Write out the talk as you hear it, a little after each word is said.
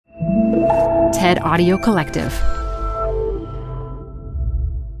TED Audio Collective.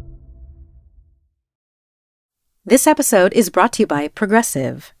 This episode is brought to you by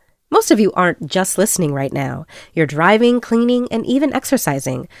Progressive. Most of you aren't just listening right now. You're driving, cleaning, and even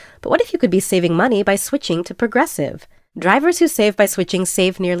exercising. But what if you could be saving money by switching to Progressive? Drivers who save by switching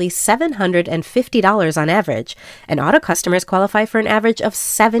save nearly $750 on average, and auto customers qualify for an average of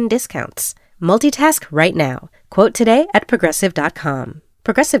 7 discounts. Multitask right now. Quote today at Progressive.com.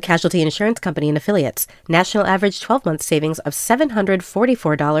 Progressive Casualty Insurance Company and Affiliates. National average 12-month savings of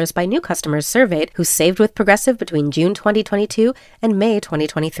 $744 by new customers surveyed who saved with Progressive between June 2022 and May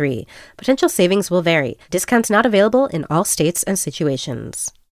 2023. Potential savings will vary. Discounts not available in all states and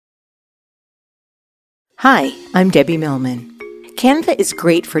situations. Hi, I'm Debbie Millman. Canva is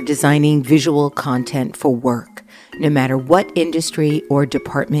great for designing visual content for work, no matter what industry or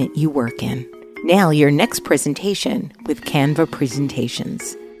department you work in. Now, your next presentation with Canva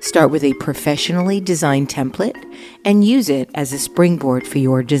Presentations. Start with a professionally designed template and use it as a springboard for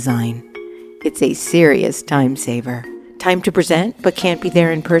your design. It's a serious time saver. Time to present but can't be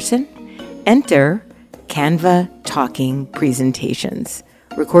there in person? Enter Canva Talking Presentations.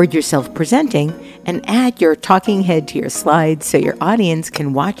 Record yourself presenting and add your talking head to your slides so your audience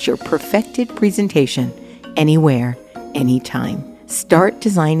can watch your perfected presentation anywhere, anytime. Start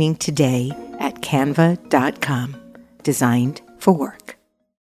designing today at canva.com. Designed for work.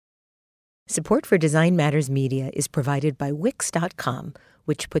 Support for Design Matters Media is provided by Wix.com,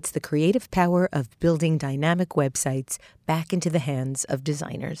 which puts the creative power of building dynamic websites back into the hands of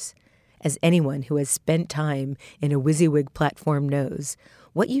designers. As anyone who has spent time in a WYSIWYG platform knows,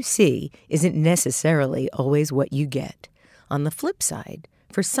 what you see isn't necessarily always what you get. On the flip side,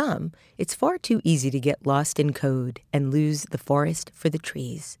 for some, it's far too easy to get lost in code and lose the forest for the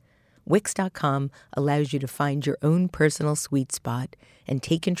trees. Wix.com allows you to find your own personal sweet spot and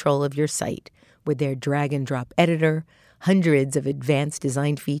take control of your site with their drag-and-drop editor, hundreds of advanced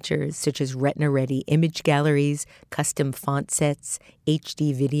design features such as Retina-ready image galleries, custom font sets,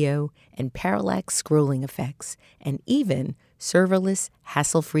 HD video, and parallax scrolling effects, and even serverless,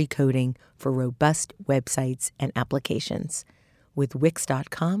 hassle-free coding for robust websites and applications. With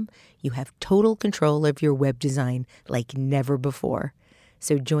Wix.com, you have total control of your web design like never before.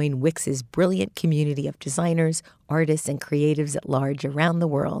 So join Wix's brilliant community of designers, artists, and creatives at large around the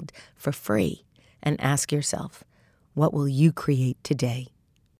world for free. And ask yourself, what will you create today?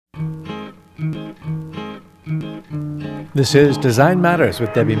 This is Design Matters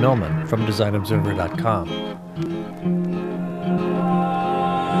with Debbie Millman from DesignObserver.com.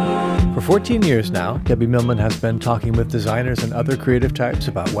 For 14 years now, Debbie Millman has been talking with designers and other creative types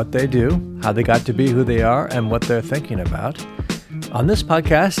about what they do, how they got to be who they are, and what they're thinking about. On this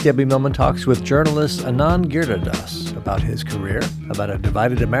podcast, Debbie Millman talks with journalist Anand Giridharadas about his career, about a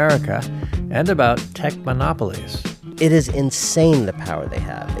divided America, and about tech monopolies. It is insane the power they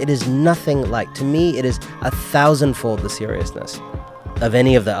have. It is nothing like, to me, it is 1,000-fold the seriousness of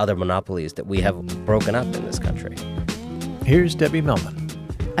any of the other monopolies that we have broken up in this country. Here's Debbie Millman.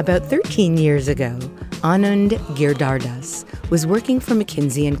 About 13 years ago, Anand Giridharadas was working for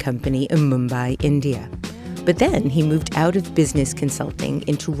McKinsey & Company in Mumbai, India. But then he moved out of business consulting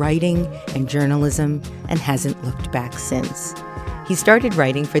into writing and journalism and hasn't looked back since. He started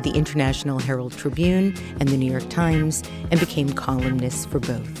writing for the International Herald Tribune and the New York Times and became columnist for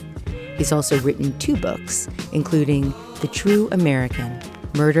both. He's also written 2 books, including The True American,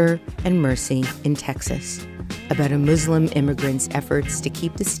 Murder and Mercy in Texas, about a Muslim immigrant's efforts to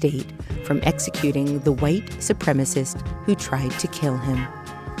keep the state from executing the white supremacist who tried to kill him.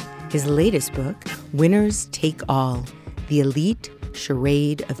 His latest book, Winners Take All, The Elite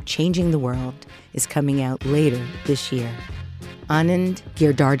Charade of Changing the World, is coming out later this year. Anand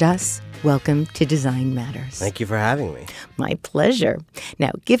Giridharadas, welcome to Design Matters. Thank you for having me. My pleasure.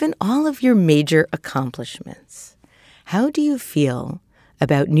 Now, given all of your major accomplishments, how do you feel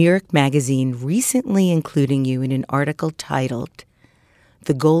about New York Magazine recently including you in an article titled,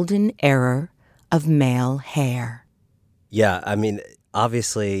 The Golden Era of Male Hair? Yeah, I mean,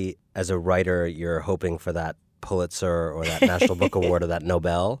 obviously, as a writer, you're hoping for that Pulitzer or that National Book Award or that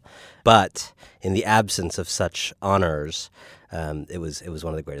Nobel. But in the absence of such honors, it was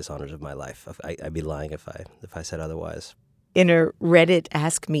one of the greatest honors of my life. I'd be lying if I said otherwise. In a Reddit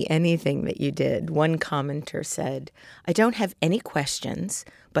Ask Me Anything that you did, one commenter said, I don't have any questions,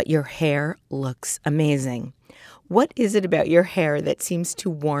 but your hair looks amazing. What is it about your hair that seems to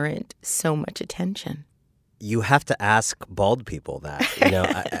warrant so much attention? You have to ask bald people that.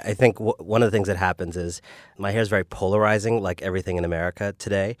 I think one of the things that happens is my hair is very polarizing, like everything in America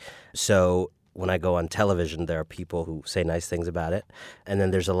today. So when I go on television, there are people who say nice things about it. And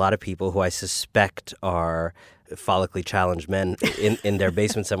then there's a lot of people who I suspect are follically challenged men in their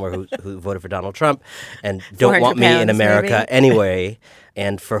basement somewhere who voted for Donald Trump and don't want me in America anyway,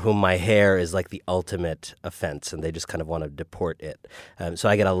 and for whom my hair is like the ultimate offense, and they just kind of want to deport it. So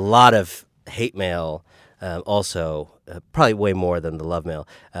I get a lot of hate mail. Also, probably way more than the love mail.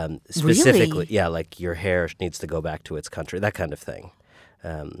 Specifically, Really? yeah, like your hair needs to go back to its country, that kind of thing.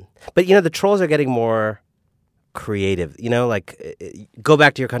 But, the trolls are getting more creative. Go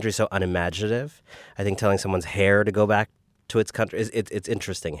back to your country is so unimaginative. I think telling someone's hair to go back to its country, it's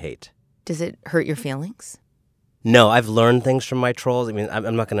interesting hate. Does it hurt your feelings? No, I've learned things from my trolls. I mean,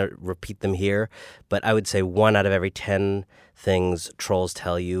 I'm not going to repeat them here, but I would say 1 out of every 10 things trolls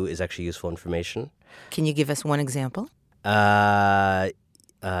tell you is actually useful information. Can you give us one example?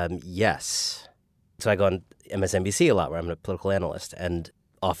 Yes. So I go on MSNBC a lot, where I'm a political analyst, and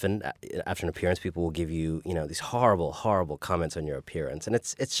often after an appearance, people will give you, these horrible, horrible comments on your appearance, and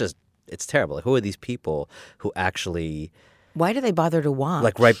it's terrible. Like, who are these people who actually? Why do they bother to watch?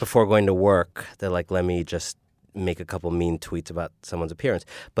 Like right before going to work, they're like, let me just make a couple mean tweets about someone's appearance.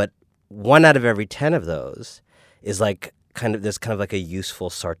 But 1 out of every 10 of those is like there's kind of like a useful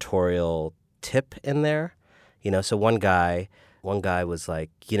sartorial tip in there, So one guy was like,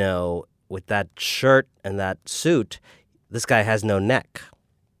 with that shirt and that suit, this guy has no neck.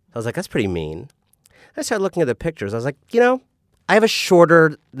 I was like, that's pretty mean. I started looking at the pictures. I was like, I have a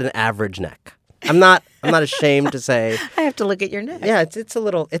shorter than average neck. I'm not ashamed to say. I have to look at your neck. Yeah, it's a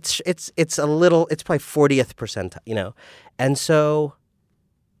little. It's probably 40th percentile. And so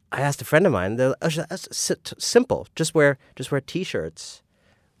I asked a friend of mine. That's simple. Just wear t-shirts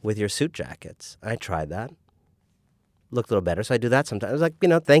with your suit jackets. I tried that. Looked a little better, so I do that sometimes. I was like,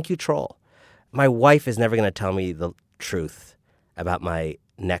 thank you, troll. My wife is never going to tell me the truth about my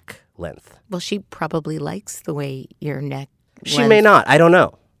neck length. Well, she probably likes the way your neck She may not. I don't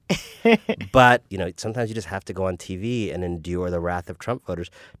know. But, sometimes you just have to go on TV and endure the wrath of Trump voters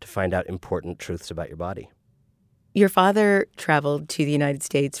to find out important truths about your body. Your father traveled to the United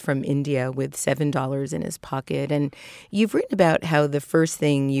States from India with $7 in his pocket, and you've written about how the first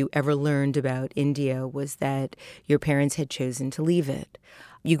thing you ever learned about India was that your parents had chosen to leave it.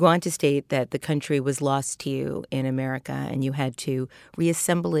 You go on to state that the country was lost to you in America, and you had to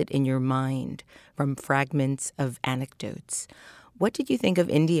reassemble it in your mind from fragments of anecdotes. What did you think of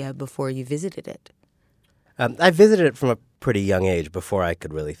India before you visited it? I visited it from a pretty young age, before I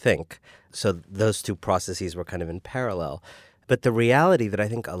could really think. So those two processes were kind of in parallel. But the reality that I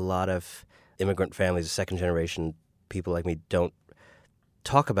think a lot of immigrant families, second-generation people like me, don't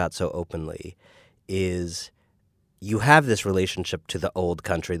talk about so openly is you have this relationship to the old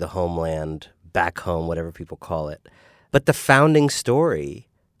country, the homeland, back home, whatever people call it. But the founding story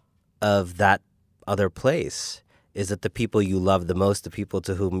of that other place is that the people you love the most, the people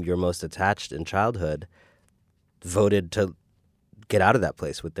to whom you're most attached in childhood, voted to get out of that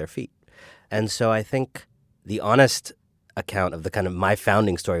place with their feet. And so I think the honest account of the kind of my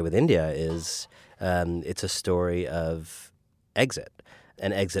founding story with India is it's a story of exit.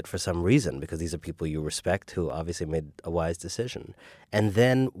 An exit for some reason, because these are people you respect who obviously made a wise decision. And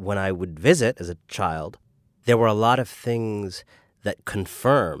then when I would visit as a child, there were a lot of things that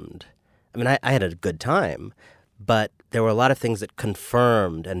confirmed. I mean, I had a good time, but there were a lot of things that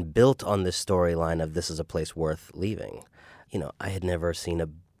confirmed and built on this storyline of this is a place worth leaving. I had never seen a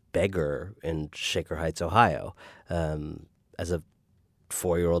beggar in Shaker Heights, Ohio. As a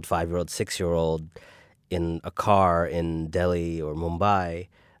 4-year-old, 5-year-old, 6-year-old in a car in Delhi or Mumbai,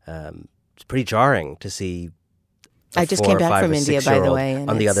 it's pretty jarring to see. I just came back from India, by the way, and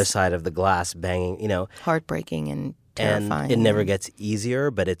on the other side of the glass, banging. Heartbreaking and terrifying. And it never gets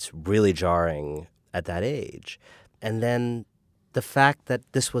easier, but it's really jarring at that age. And then the fact that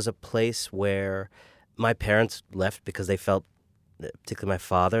this was a place where my parents left because they felt, particularly my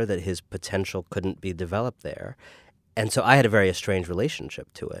father, that his potential couldn't be developed there. And so I had a very estranged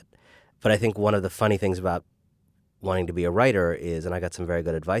relationship to it. But I think one of the funny things about wanting to be a writer is, and I got some very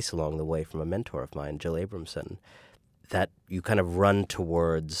good advice along the way from a mentor of mine, Jill Abramson, that you kind of run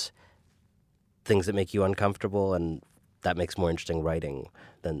towards things that make you uncomfortable, and that makes more interesting writing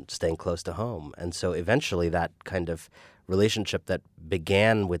than staying close to home. And so eventually that kind of relationship that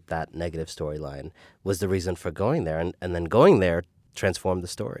began with that negative storyline was the reason for going there. And then going there transformed the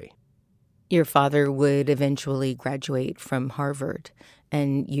story. Your father would eventually graduate from Harvard,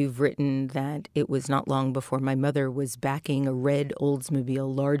 and you've written that it was not long before my mother was backing a red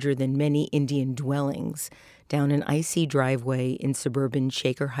Oldsmobile larger than many Indian dwellings down an icy driveway in suburban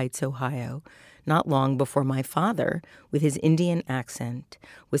Shaker Heights, Ohio, not long before my father, with his Indian accent,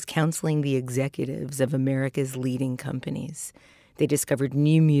 was counseling the executives of America's leading companies. They discovered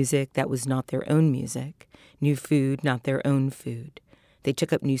new music that was not their own music, new food not their own food. They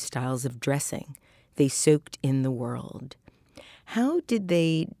took up new styles of dressing. They soaked in the world. How did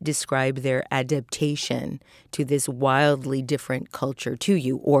they describe their adaptation to this wildly different culture to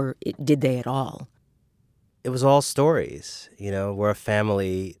you, or did they at all? It was all stories. We're a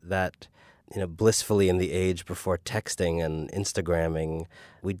family that, blissfully in the age before texting and Instagramming,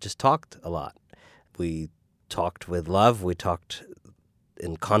 we just talked a lot. We talked with love. We talked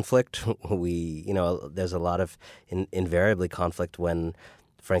in conflict. There's a lot of invariably conflict when,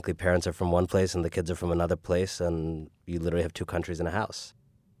 frankly, parents are from one place and the kids are from another place, and you literally have two countries in a house.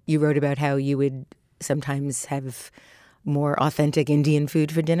 You wrote about how you would sometimes have more authentic Indian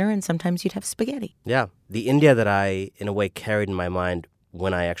food for dinner, and sometimes you'd have spaghetti. Yeah. The India that I, in a way, carried in my mind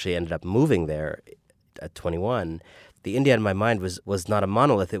when I actually ended up moving there at 21, the India in my mind was not a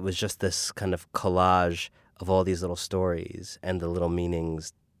monolith. It was just this kind of collage of all these little stories and the little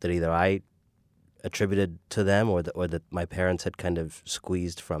meanings that either I attributed to them or that my parents had kind of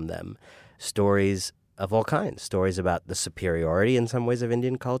squeezed from them. Stories of all kinds. Stories about the superiority in some ways of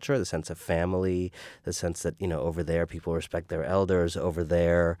Indian culture, the sense of family, the sense that, over there people respect their elders, over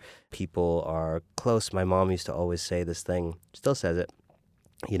there people are close. My mom used to always say this thing, still says it,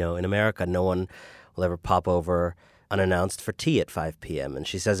 in America no one will ever pop over unannounced for tea at 5 p.m. And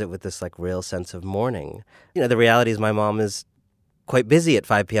she says it with this real sense of mourning. The reality is my mom is quite busy at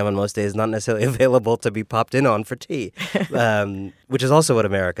 5 p.m. on most days, not necessarily available to be popped in on for tea, which is also what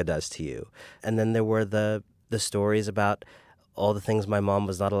America does to you. And then there were the stories about all the things my mom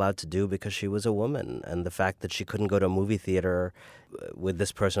was not allowed to do because she was a woman, and the fact that she couldn't go to a movie theater with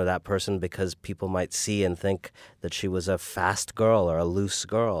this person or that person because people might see and think that she was a fast girl or a loose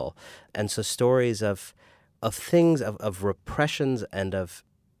girl. And so stories of things, of repressions and of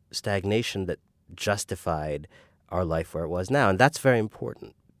stagnation that justified our life where it was now. And that's very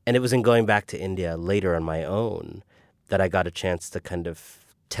important. And it was in going back to India later on my own that I got a chance to kind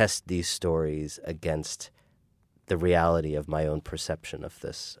of test these stories against the reality of my own perception of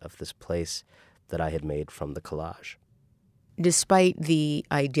this place that I had made from the collage. Despite the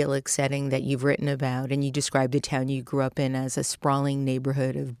idyllic setting that you've written about, and you describe the town you grew up in as a sprawling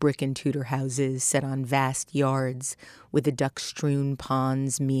neighborhood of brick and Tudor houses set on vast yards with the duck-strewn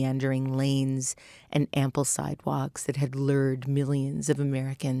ponds, meandering lanes, and ample sidewalks that had lured millions of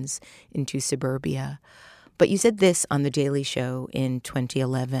Americans into suburbia. But you said this on The Daily Show in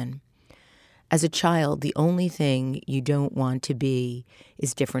 2011. As a child, the only thing you don't want to be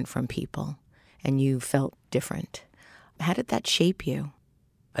is different from people, and you felt different. How did that shape you?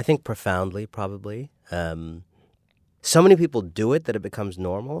 I think profoundly, probably. So many people do it that it becomes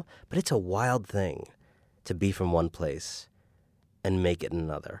normal, but it's a wild thing to be from one place and make it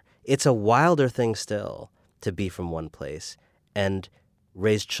another. It's a wilder thing still to be from one place and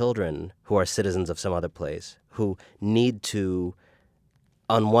raise children who are citizens of some other place, who need to,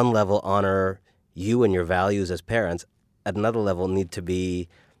 on one level, honor you and your values as parents, at another level need to be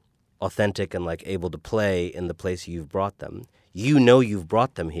authentic and able to play in the place you've brought them. You've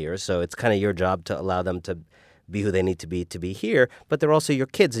brought them here, so it's kind of your job to allow them to be who they need to be here, but they're also your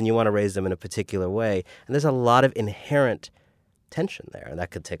kids and you want to raise them in a particular way. And there's a lot of inherent tension there. And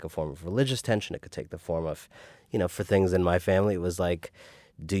that could take a form of religious tension. It could take the form of, for things in my family, it was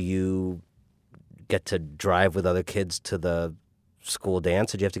do you get to drive with other kids to the school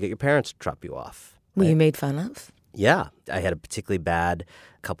dance or do you have to get your parents to drop you off? Were you made fun of? Yeah. I had a particularly bad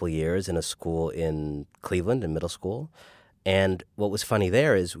couple years in a school in Cleveland, in middle school. And what was funny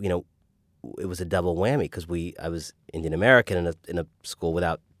there is, it was a double whammy because I was Indian American in a school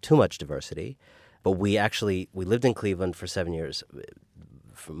without too much diversity. But we lived in Cleveland for 7 years,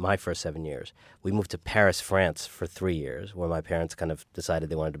 for my first 7 years. We moved to Paris, France for 3 years, where my parents kind of decided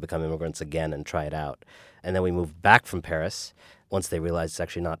they wanted to become immigrants again and try it out. And then we moved back from Paris once they realized it's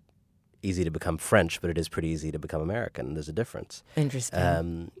actually not easy to become French, but it is pretty easy to become American. There's a difference.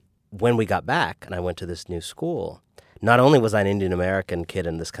 Interesting. When we got back and I went to this new school, not only was I an Indian American kid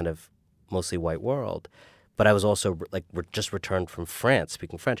in this kind of mostly white world, but I was also just returned from France,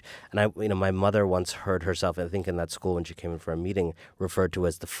 speaking French. And my mother once heard herself, I think in that school when she came in for a meeting, referred to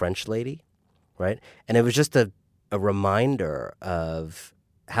as the French lady, right? And it was just a reminder of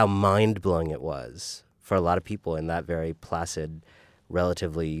how mind-blowing it was for a lot of people in that very placid,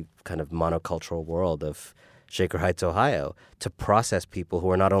 relatively kind of monocultural world of Shaker Heights, Ohio, to process people who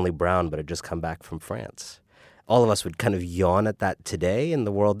are not only brown but had just come back from France. All of us would kind of yawn at that today in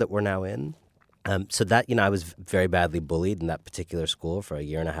the world that we're now in. So that, I was very badly bullied in that particular school for a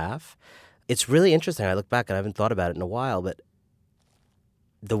year and a half. it's really interesting. I look back and I haven't thought about it in a while, but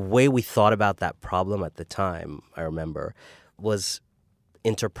the way we thought about that problem at the time, I remember, was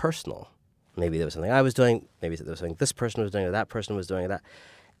interpersonal. Maybe there was something I was doing, maybe there was something this person was doing, or that person was doing, or that.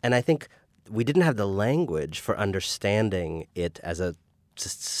 And I think we didn't have the language for understanding it as a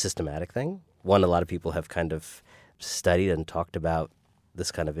systematic thing. One, a lot of people have kind of studied and talked about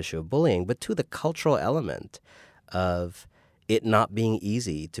this kind of issue of bullying, but two, the cultural element of it not being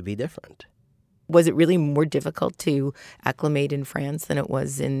easy to be different. Was it really more difficult to acclimate in France than it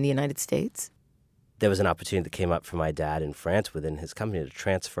was in the United States? There was an opportunity that came up for my dad in France within his company to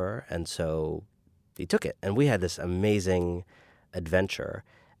transfer, and so he took it. And we had this amazing adventure.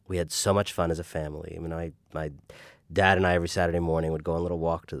 We had so much fun as a family. I mean, my dad and I every Saturday morning would go on a little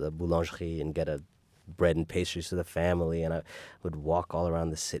walk to the boulangerie and get a bread and pastries for the family, and I would walk all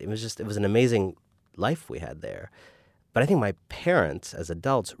around the city. It was an amazing life we had there. But I think my parents, as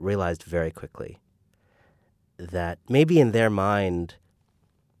adults, realized very quickly that maybe in their mind,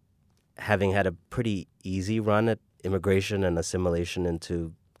 having had a pretty easy run at immigration and assimilation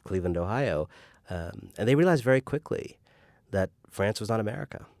into Cleveland, Ohio, and they realized very quickly that France was not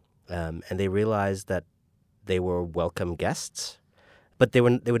America. And they realized that they were welcome guests, but they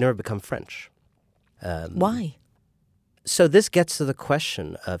would never become French. Why? So this gets to the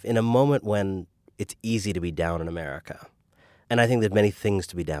question of, in a moment when it's easy to be down in America, and I think there's many things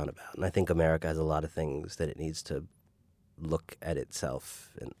to be down about, and I think America has a lot of things that it needs to look at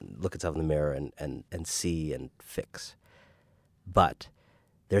itself and look itself in the mirror and see and fix. But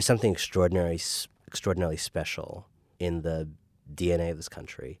there's something extraordinarily special in the DNA of this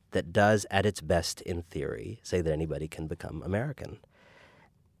country that does, at its best in theory, say that anybody can become American.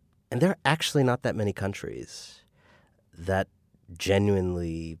 And there are actually not that many countries that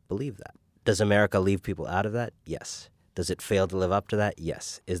genuinely believe that. Does America leave people out of that? Yes. Does it fail to live up to that?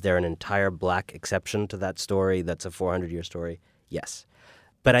 Yes. Is there an entire black exception to that story that's a 400-year story? Yes.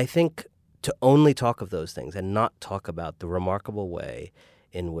 But I think to only talk of those things and not talk about the remarkable way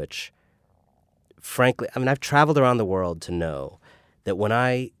in which, frankly, I mean, I've traveled around the world to know that when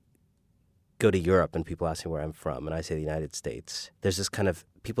I go to Europe and people ask me where I'm from and I say the United States, there's this kind of,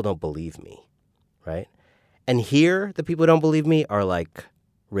 people don't believe me, right? And here, the people who don't believe me are like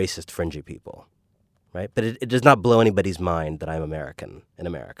racist, fringy people, right? But it does not blow anybody's mind that I'm American in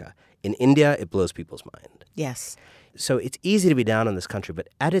America. In India, it blows people's mind. Yes. So it's easy to be down on this country, but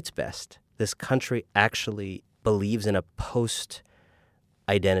at its best, this country actually believes in a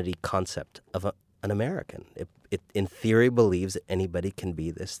post-identity concept of an American. It, in theory, believes that anybody can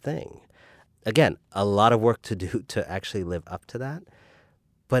be this thing. Again, a lot of work to do to actually live up to that.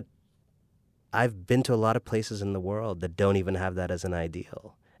 But I've been to a lot of places in the world that don't even have that as an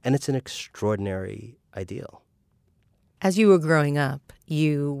ideal. And it's an extraordinary ideal. As you were growing up,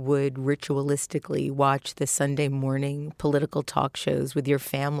 you would ritualistically watch the Sunday morning political talk shows with your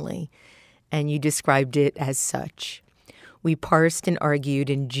family, and you described it as such. We parsed and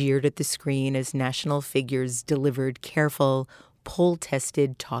argued and jeered at the screen as national figures delivered careful,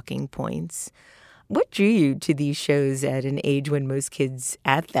 poll-tested talking points. What drew you to these shows at an age when most kids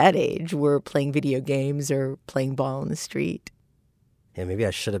at that age were playing video games or playing ball in the street? Yeah, maybe I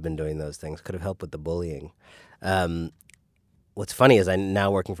should have been doing those things. Could have helped with the bullying. What's funny is I'm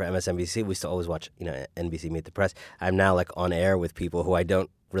now working for MSNBC. We used to always watch, NBC Meet the Press. I'm now like on air with people who I don't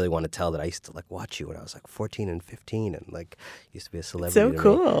really want to tell that I used to like watch you when I was like 14 and 15 and like used to be a celebrity. So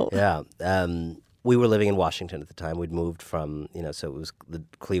cool. Yeah. We were living in Washington at the time. We'd moved from, so it was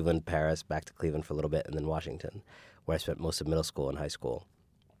Cleveland, Paris, back to Cleveland for a little bit, and then Washington, where I spent most of middle school and high school.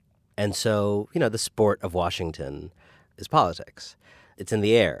 And so, the sport of Washington is politics. It's in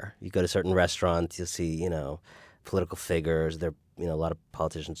the air. You go to certain restaurants, you'll see, political figures. There are, a lot of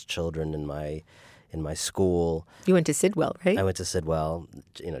politicians' children in my school. You went to Sidwell, right? I went to Sidwell.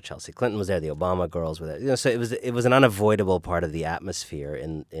 Chelsea Clinton was there. The Obama girls were there. So it was an unavoidable part of the atmosphere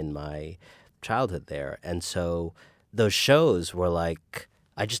in my childhood there. And so those shows were like,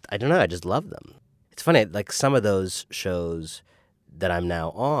 I don't know, I just love them. It's funny, like some of those shows that I'm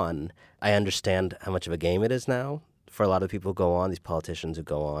now on, I understand how much of a game it is now for a lot of people who go on, these politicians who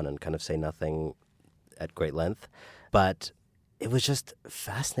go on and kind of say nothing at great length. But it was just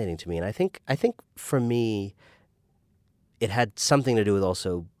fascinating to me. And I think for me, it had something to do with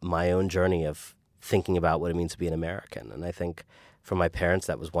also my own journey of thinking about what it means to be an American. And I think for my parents,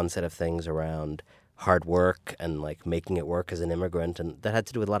 that was one set of things around hard work and like making it work as an immigrant. And that had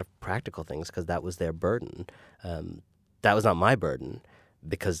to do with a lot of practical things because that was their burden. That was not my burden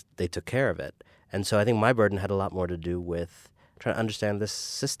because they took care of it. And so I think my burden had a lot more to do with trying to understand this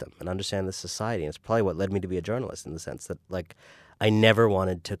system and understand this society. And it's probably what led me to be a journalist, in the sense that, like, I never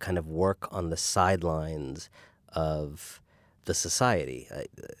wanted to kind of work on the sidelines of the society. I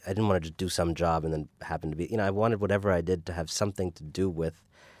didn't want to just do some job and then happen to be, I wanted whatever I did to have something to do with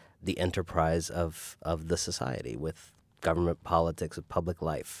the enterprise of the society, with government, politics, with public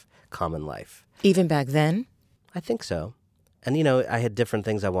life, common life. Even back then? I think so. And, I had different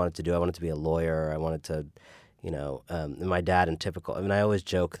things I wanted to do. I wanted to be a lawyer. I wanted to, and my dad in typical, I always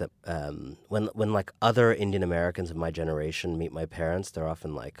joke that when like other Indian Americans of my generation meet my parents, they're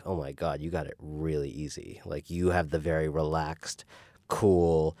often like, oh my God, you got it really easy. Like, you have the very relaxed,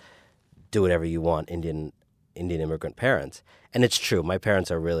 cool, do whatever you want Indian immigrant parents. And it's true. My parents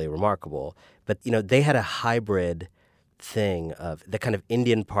are really remarkable. But, they had a hybrid thing of the kind of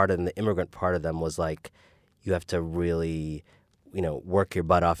Indian part and the immigrant part of them was like, you have to really, work your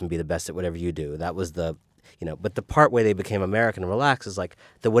butt off and be the best at whatever you do. That was the, but the part where they became American and relaxed is like,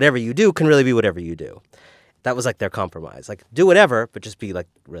 the whatever you do can really be whatever you do. That was like their compromise. Like, do whatever, but just be like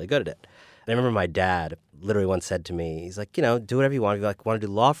really good at it. And I remember my dad literally once said to me, he's like, do whatever you want. If you want to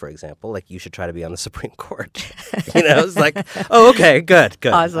do law, for example, like, you should try to be on the Supreme Court. It's like, oh, okay, good.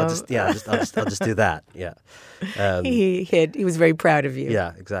 Awesome. I'll just do that. Yeah. He was very proud of you.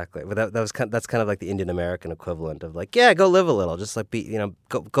 Yeah, exactly. But that's kind of like the Indian American equivalent of like, yeah, go live a little, just like be,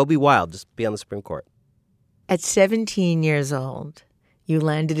 go be wild, just be on the Supreme Court. At 17 years old, you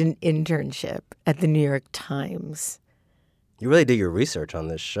landed an internship at the New York Times. You really do your research on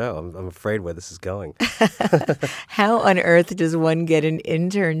this show. I'm afraid where this is going. How on earth does one get an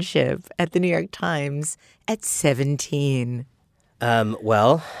internship at the New York Times at 17?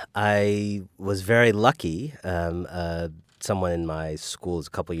 Well, I was very lucky. Someone in my school is a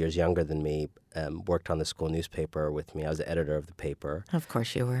couple years younger than me, worked on the school newspaper with me. I was the editor of the paper. Of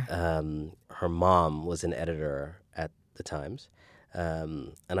course you were. Her mom was an editor at the Times.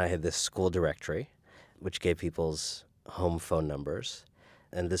 And I had this school directory, which gave people's home phone numbers.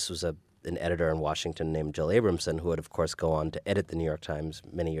 And this was an editor in Washington named Jill Abramson, who would, of course, go on to edit the New York Times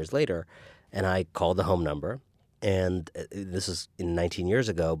many years later. And I called the home number. And this is 19 years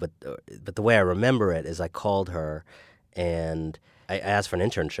ago, but the way I remember it is I called her and I asked for an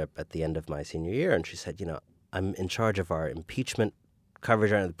internship at the end of my senior year. And she said, I'm in charge of our impeachment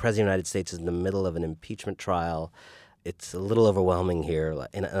coverage. The President of the United States is in the middle of an impeachment trial. It's a little overwhelming here.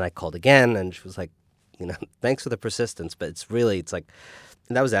 And I called again, and she was like, thanks for the persistence, but it's like,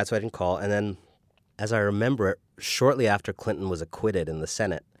 and that was that, so I didn't call. And then, as I remember it, shortly after Clinton was acquitted in the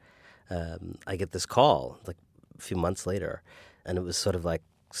Senate, I get this call, like a few months later, and it was sort of like,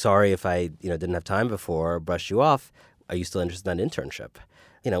 sorry if I, didn't have time before, brushed you off. Are you still interested in that internship?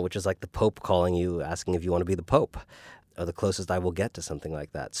 Which is like the Pope calling you, asking if you want to be the Pope, or the closest I will get to something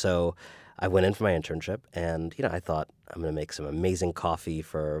like that. So I went in for my internship, and, I thought I'm going to make some amazing coffee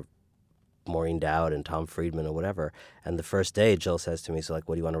for Maureen Dowd and Tom Friedman or whatever. And the first day, Jill says to me, so like,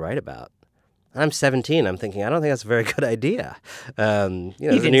 what do you want to write about? And I'm 17. I'm thinking, I don't think that's a very good idea. You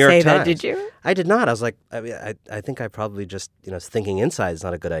didn't say that, did you? I did not. I was like, I think I probably just, thinking inside is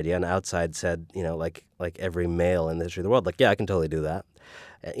not a good idea. And outside said, like every male in the history of the world, like, yeah, I can totally do that.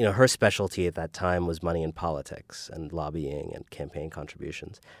 Her specialty at that time was money in politics and lobbying and campaign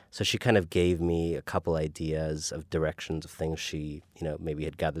contributions. So she kind of gave me a couple ideas of directions of things she, maybe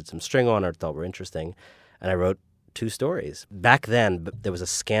had gathered some string on or thought were interesting. And I wrote 2 stories. Back then, there was a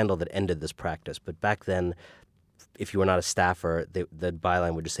scandal that ended this practice. But back then, if you were not a staffer, the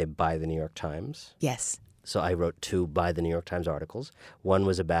byline would just say, by the New York Times. Yes. So I wrote 2 by the New York Times articles. One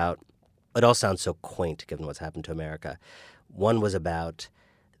was about, it all sounds so quaint given what's happened to America. One was about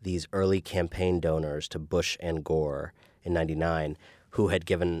these early campaign donors to Bush and Gore in 1999 who had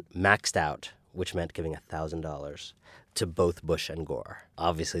given maxed out, which meant giving $1,000 to both Bush and Gore.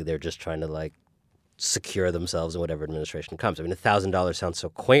 Obviously, they're just trying to like secure themselves in whatever administration comes. I mean, $1,000 sounds so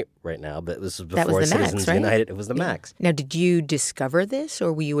quaint right now, but this was before Citizens United. It was the max. Now, did you discover this,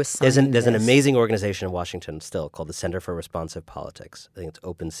 or were you assigned There's an amazing organization in Washington still called the Center for Responsive Politics. I think it's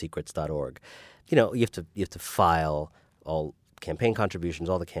opensecrets.org. You have to file all campaign contributions,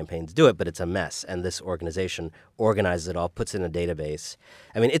 all the campaigns do it, but it's a mess. And this organization organizes it all, puts it in a database.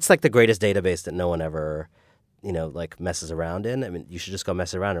 I mean, it's like the greatest database that no one ever, messes around in. I mean, you should just go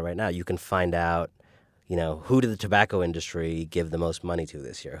mess around in it right now. You can find out, who did the tobacco industry give the most money to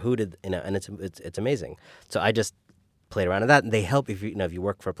this year? Who did, and it's amazing. So I just played around with that, and they help if you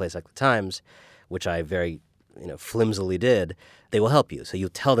work for a place like the Times, which I very flimsily did, they will help you. So you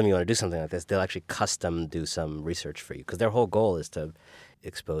tell them you want to do something like this, they'll actually custom do some research for you because their whole goal is to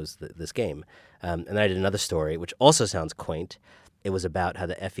expose this game. And then I did another story, which also sounds quaint. It was about how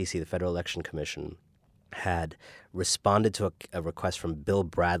the FEC, the Federal Election Commission, had responded to a request from Bill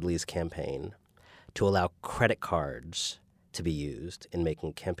Bradley's campaign to allow credit cards to be used in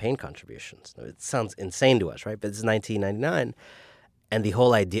making campaign contributions. Now, it sounds insane to us, right? But this is 1999. And the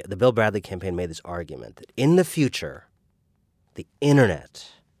whole idea, the Bill Bradley campaign made this argument that in the future, the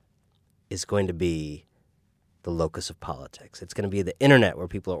internet is going to be the locus of politics. It's going to be the internet where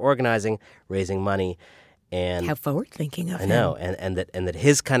people are organizing, raising money, and How forward-thinking of him. I know, and that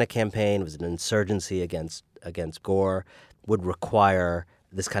his kind of campaign was an insurgency against Gore, would require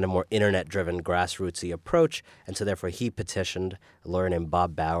this kind of more internet-driven, grassrootsy approach, and so therefore he petitioned. A lawyer named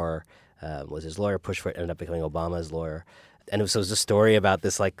Bob Bauer was his lawyer, pushed for it, ended up becoming Obama's lawyer. And it was a story about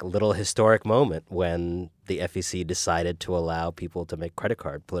this like little historic moment when the FEC decided to allow people to make credit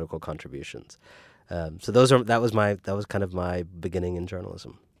card political contributions. So that was kind of my beginning in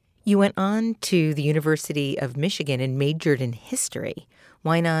journalism. You went on to the University of Michigan and majored in history.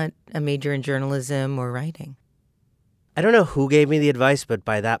 Why not a major in journalism or writing? I don't know who gave me the advice, but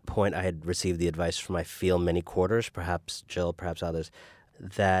by that point I had received the advice from I feel many quarters, perhaps Jill, perhaps others,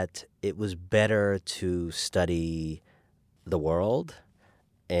 that it was better to study the world.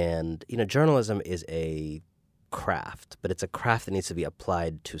 And, journalism is a craft, but it's a craft that needs to be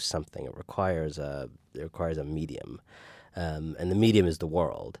applied to something. It requires a medium, and the medium is the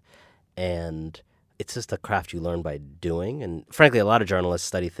world. And it's just a craft you learn by doing. And frankly, a lot of journalists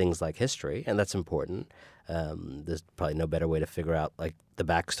study things like history, and that's important. There's probably no better way to figure out like the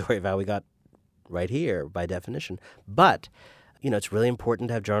backstory of how we got right here by definition. But it's really important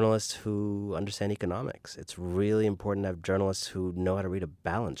to have journalists who understand economics. It's really important to have journalists who know how to read a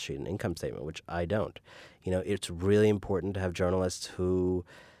balance sheet, an income statement, which I don't. It's really important to have journalists who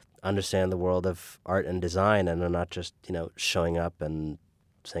understand the world of art and design and are not just, showing up and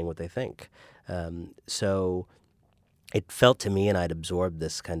saying what they think. So it felt to me, and I'd absorbed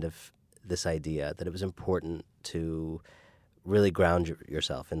this idea that it was important to really ground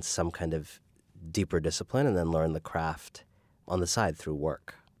yourself in some kind of deeper discipline and then learn the craft on the side through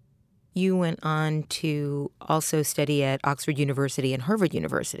work. You went on to also study at Oxford University and Harvard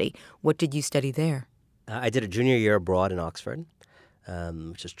University. What did you study there? I did a junior year abroad in Oxford,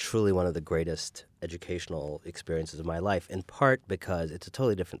 which is truly one of the greatest educational experiences of my life, in part because it's a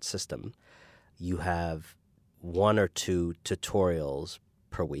totally different system. You have 1 or 2 tutorials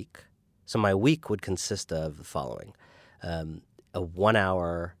per week. So my week would consist of the following. A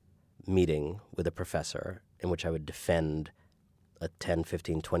 1-hour meeting with a professor in which I would defend a 10,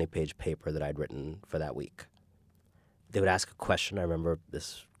 15, 20-page paper that I'd written for that week. They would ask a question. I remember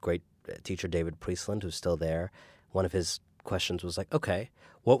this great teacher, David Priestland, who's still there. One of his questions was like, okay,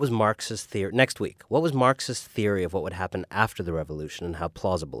 what was Marx's theory? Next week, what was Marx's theory of what would happen after the revolution and how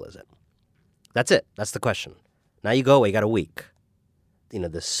plausible is it? That's it. That's the question. Now you go away. You got a week.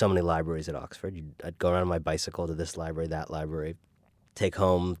 There's so many libraries at Oxford. I'd go around on my bicycle to this library, that library, take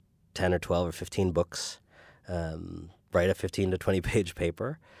home 10 or 12 or 15 books, write a 15 to 20-page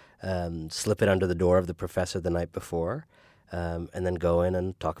paper, slip it under the door of the professor the night before, and then go in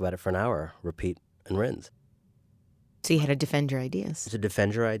and talk about it for an hour, repeat and rinse. So you had to defend your ideas. To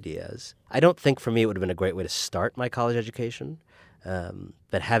defend your ideas. I don't think for me it would have been a great way to start my college education,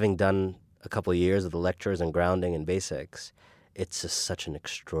 but having done a couple of years of the lectures and grounding and basics, it's just such an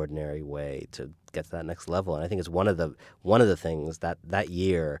extraordinary way to get to that next level. And I think it's one of the things that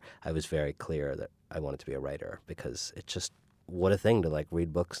year I was very clear that I wanted to be a writer, because it's just what a thing to like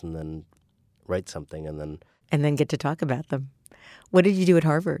read books and then write something and then get to talk about them. What did you do at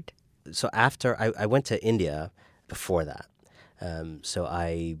Harvard? So after I went to India before that. So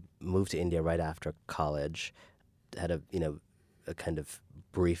I moved to India right after college, had a kind of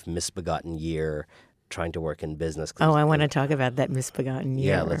brief misbegotten year trying to work in business. Oh, I want to talk about that misbegotten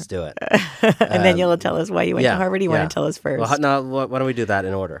year. Yeah, let's do it. And then you'll tell us why you went to Harvard. You want to tell us first? Well, no, why don't we do that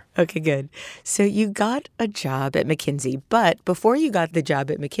in order? Okay, good. So you got a job at McKinsey, but before you got the job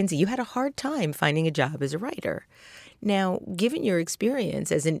at McKinsey, you had a hard time finding a job as a writer. Now, given your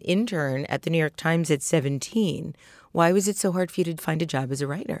experience as an intern at the New York Times at 17, why was it so hard for you to find a job as a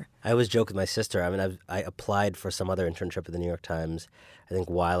writer? I always joke with my sister. I mean, I applied for some other internship at the New York Times, I think,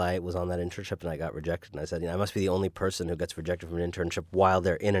 while I was on that internship, and I got rejected. And I said, I must be the only person who gets rejected from an internship while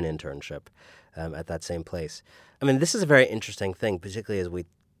they're in an internship at that same place. I mean, this is a very interesting thing, particularly as we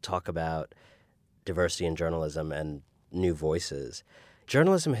talk about diversity in journalism and new voices.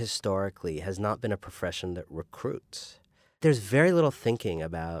 Journalism historically has not been a profession that recruits. There's very little thinking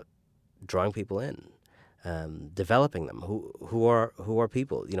about drawing people in. developing them. Who are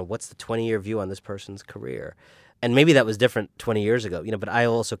people? What's the 20-year view on this person's career? And maybe that was different 20 years ago, but I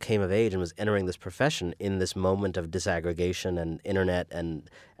also came of age and was entering this profession in this moment of disaggregation and internet and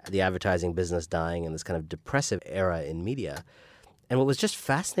the advertising business dying and this kind of depressive era in media. And what was just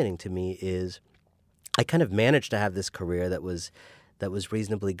fascinating to me is I kind of managed to have this career that was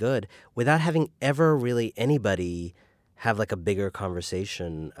reasonably good without having ever really anybody have like a bigger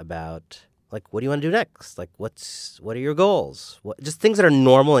conversation about like, what do you want to do next? Like, what are your goals? Just things that are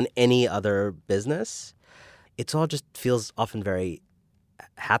normal in any other business. It's all just feels often very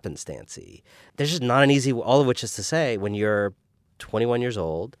happenstancey. There's just not an easy, all of which is to say, when you're 21 years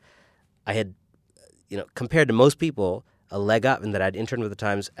old, I had, compared to most people, a leg up in that I'd interned with the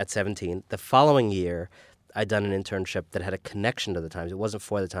Times at 17. The following year, I'd done an internship that had a connection to the Times. It wasn't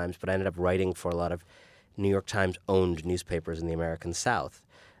for the Times, but I ended up writing for a lot of New York Times-owned newspapers in the American South.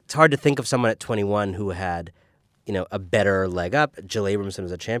 It's hard to think of someone at 21 who had a better leg up. Jill Abramson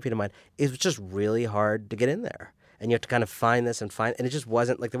was a champion of mine. It was just really hard to get in there. And you have to kind of find this and it just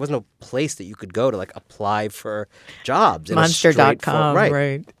wasn't like there was no place that you could go to like apply for jobs. Monster.com,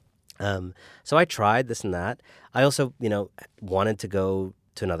 right. So I tried this and that. I also, wanted to go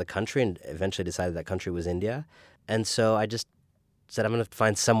to another country and eventually decided that country was India. And so I just said, I'm going to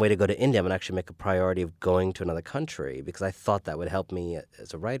find some way to go to India. I'm going to actually make a priority of going to another country because I thought that would help me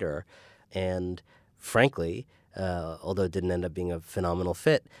as a writer. And frankly, although it didn't end up being a phenomenal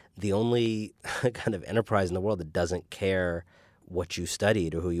fit, the only kind of enterprise in the world that doesn't care what you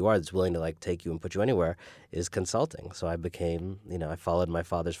studied or who you are, that's willing to like take you and put you anywhere, is consulting. So I became, I followed my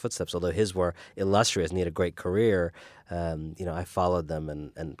father's footsteps. Although his were illustrious and he had a great career, I followed them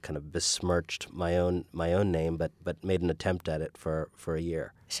and kind of besmirched my own name, but made an attempt at it for a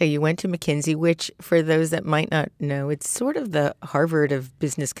year. So you went to McKinsey, which, for those that might not know, it's sort of the Harvard of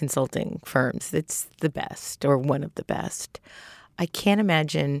business consulting firms. It's the best, or one of the best. I can't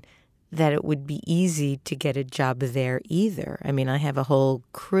imagine that it would be easy to get a job there either. I mean, I have a whole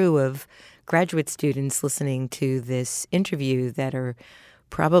crew of graduate students listening to this interview that are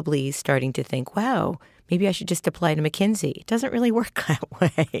probably starting to think, wow, maybe I should just apply to McKinsey. It doesn't really work that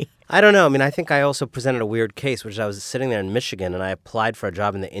way. I don't know. I mean, I think I also presented a weird case, which I was sitting there in Michigan and I applied for a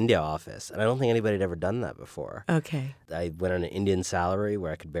job in the India office. And I don't think anybody had ever done that before. Okay. I went on an Indian salary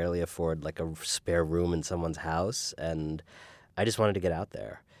where I could barely afford like a spare room in someone's house. And I just wanted to get out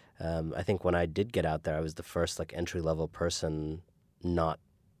there. I think when I did get out there, I was the first like entry-level person not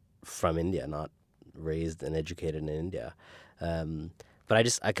from India, not raised and educated in India.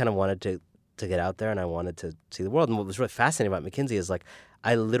 But I kind of wanted to get out there and I wanted to see the world. And what was really fascinating about McKinsey is like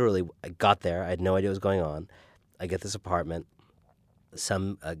I got there. I had no idea what was going on. I get this apartment.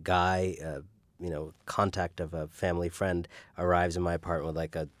 Some guy, contact of a family friend arrives in my apartment with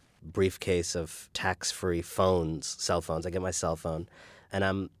like a briefcase of tax-free cell phones. I get my cell phone and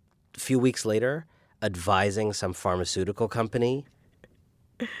I'm a few weeks later advising some pharmaceutical company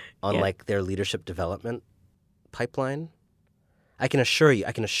on like their leadership development pipeline. I can assure you,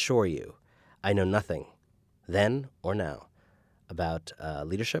 I know nothing then or now about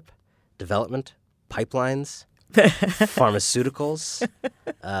leadership, development, pipelines, pharmaceuticals.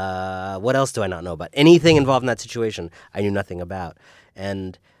 What else do I not know about? Anything involved in that situation, I knew nothing about.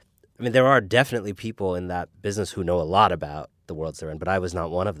 And I mean, there are definitely people in that business who know a lot about the worlds they're in, but I was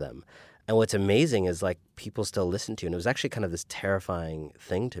not one of them. And what's amazing is like people still listen to you. And it was actually kind of this terrifying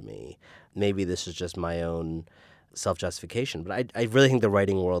thing to me. Maybe this is just my own self-justification, but I really think the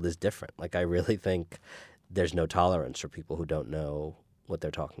writing world is different. Like I really think there's no tolerance for people who don't know what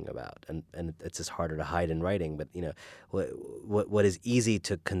they're talking about. And it's just harder to hide in writing. But, what is easy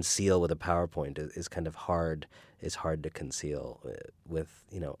to conceal with a PowerPoint is kind of hard to conceal with,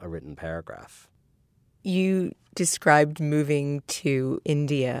 a written paragraph. You described moving to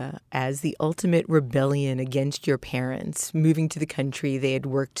India as the ultimate rebellion against your parents, moving to the country they had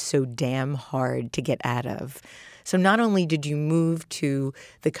worked so damn hard to get out of. So not only did you move to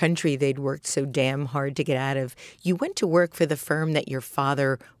the country they'd worked so damn hard to get out of, you went to work for the firm that your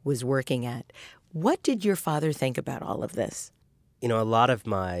father was working at. What did your father think about all of this? A lot of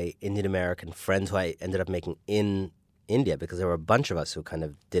my Indian American friends who I ended up making in India, because there were a bunch of us who kind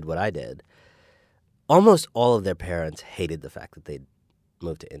of did what I did, almost all of their parents hated the fact that they'd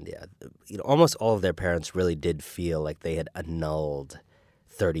moved to India. Almost all of their parents really did feel like they had annulled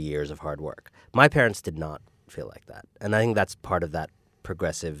 30 years of hard work. My parents did not feel like that. And I think that's part of that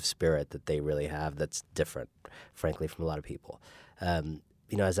progressive spirit that they really have that's different, frankly, from a lot of people.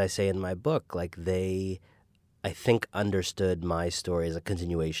 As I say in my book, like I think, understood my story as a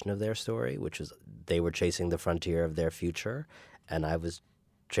continuation of their story, which was they were chasing the frontier of their future, and I was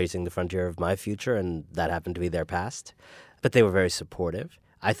chasing the frontier of my future, and that happened to be their past. But they were very supportive.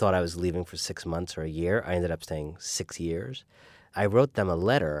 I thought I was leaving for 6 months or a year. I ended up staying 6 years. I wrote them a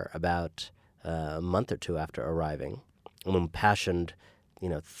letter about a month or two after arriving, an impassioned,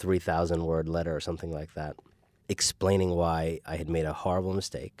 3,000-word letter or something like that, explaining why I had made a horrible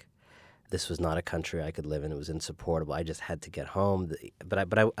mistake. This was not a country I could live in. It was insupportable. I just had to get home.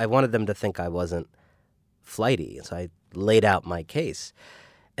 But I wanted them to think I wasn't flighty. So I laid out my case.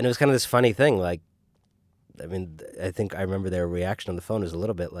 And it was kind of this funny thing. I think I remember their reaction on the phone was a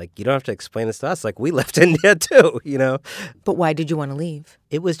little bit like, you don't have to explain this to us. Like, we left India too, But why did you want to leave?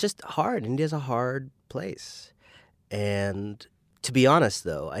 It was just hard. India's a hard place. And to be honest,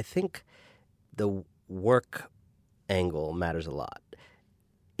 though, I think the work angle matters a lot.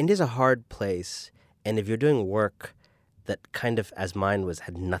 India's a hard place, and if you're doing work that kind of, as mine was,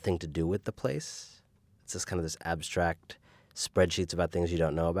 had nothing to do with the place, it's just kind of this abstract spreadsheets about things you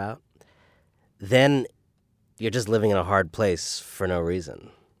don't know about, then you're just living in a hard place for no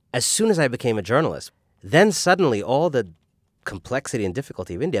reason. As soon as I became a journalist, then suddenly all the complexity and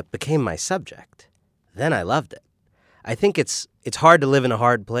difficulty of India became my subject. Then I loved it. I think it's hard to live in a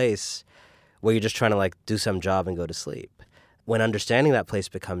hard place where you're just trying to do some job and go to sleep. When understanding that place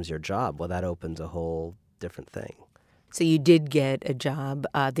becomes your job, well, that opens a whole different thing. So you did get a job.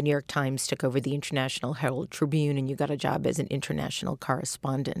 The New York Times took over the International Herald Tribune, and you got a job as an international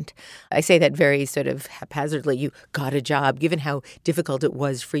correspondent. I say that very sort of haphazardly. You got a job. Given how difficult it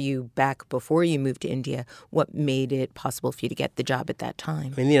was for you back before you moved to India, what made it possible for you to get the job at that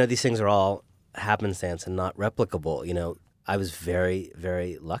time? I mean, these things are all happenstance and not replicable. I was very,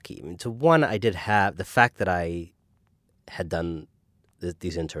 very lucky. I mean, I did have the fact that I had done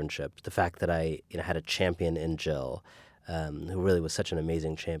these internships, the fact that I had a champion in Jill, who really was such an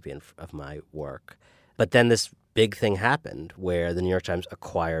amazing champion of my work. But then this big thing happened where the New York Times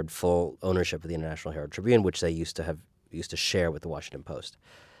acquired full ownership of the International Herald Tribune, which they used to share with the Washington Post.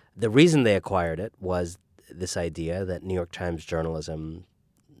 The reason they acquired it was this idea that New York Times journalism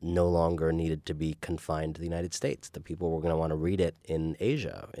no longer needed to be confined to the United States. The people were going to want to read it in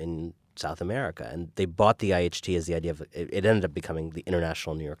Asia, in South America. And they bought the IHT as the idea of it ended up becoming the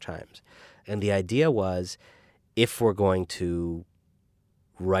International New York Times. And the idea was, if we're going to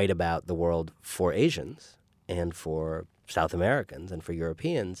write about the world for Asians and for South Americans and for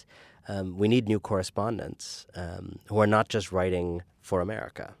Europeans, we need new correspondents who are not just writing for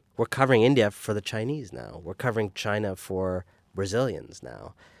America. We're covering India for the Chinese now. We're covering China for Brazilians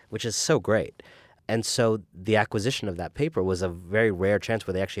now, which is so great. And so the acquisition of that paper was a very rare chance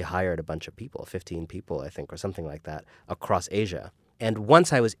where they actually hired a bunch of people, 15 people, I think, or something like that, across Asia. And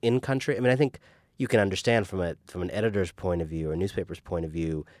once I was in country, I think you can understand from an editor's point of view or a newspaper's point of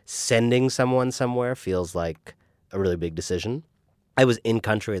view, sending someone somewhere feels like a really big decision. I was in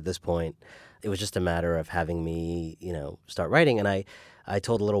country at this point. It was just a matter of having me, start writing. And I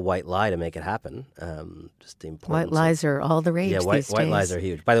told a little white lie to make it happen. Just the importance. White lies are all the rage these days. White lies are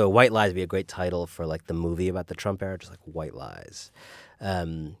huge. By the way, White Lies would be a great title for the movie about the Trump era, just White Lies.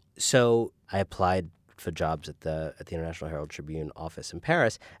 So I applied for jobs at the International Herald Tribune office in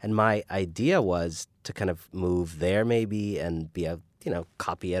Paris, and my idea was to kind of move there maybe and be a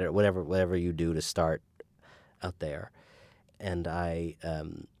copy editor, whatever you do to start out there. And I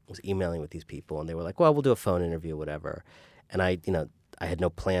was emailing with these people, and they were like, "Well, we'll do a phone interview, whatever." And I had no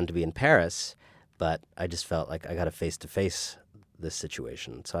plan to be in Paris, but I just felt like I got to face-to-face this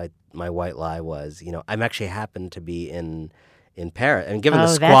situation. So my white lie was, I'm actually happened to be in Paris. And given the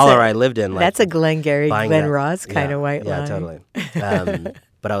squalor I lived in. That's a Glengarry Glen Ross kind of white lie. Yeah, totally.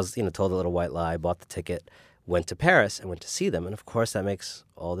 But I was, told a little white lie, bought the ticket, went to Paris and went to see them. And of course, that makes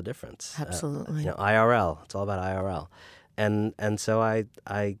all the difference. Absolutely. IRL. It's all about IRL. And so I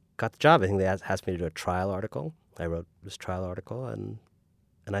got the job. I think they asked me to do a trial article. I wrote this trial article, and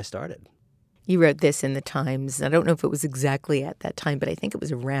I started. You wrote this in the Times. I don't know if it was exactly at that time, but I think it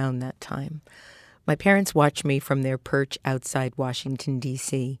was around that time. My parents watch me from their perch outside Washington,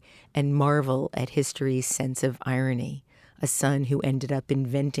 D.C., and marvel at history's sense of irony. A son who ended up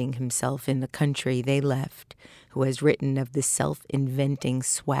inventing himself in the country they left, who has written of the self-inventing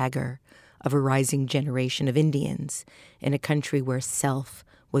swagger of a rising generation of Indians in a country where self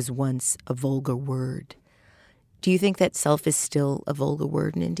was once a vulgar word. Do you think that self is still a vulgar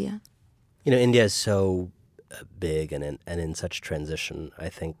word in India? India is so big and in such transition. I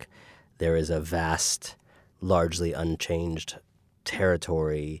think there is a vast, largely unchanged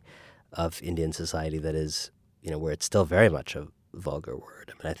territory of Indian society that is, where it's still very much a vulgar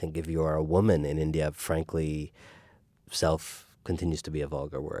word. I think if you are a woman in India, frankly, self continues to be a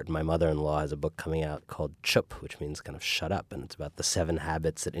vulgar word. My mother-in-law has a book coming out called Chup, which means kind of shut up, and it's about the 7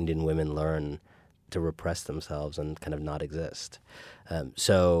 habits that Indian women learn to repress themselves and kind of not exist.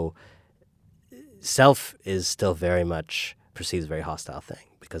 So self is still very much perceived as a very hostile thing,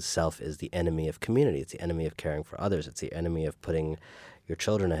 because self is the enemy of community. It's the enemy of caring for others. It's the enemy of putting your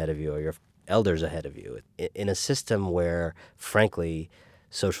children ahead of you or your elders ahead of you. In a system where, frankly,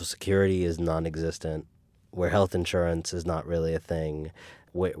 Social Security is non-existent, where health insurance is not really a thing,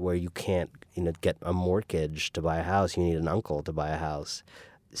 where you can't get a mortgage to buy a house, you need an uncle to buy a house.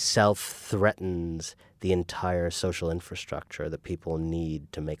 Self threatens the entire social infrastructure that people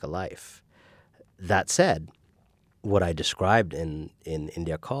need to make a life. That said, what I described in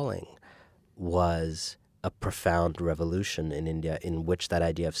India Calling was a profound revolution in India in which that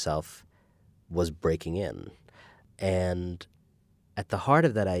idea of self was breaking in. And at the heart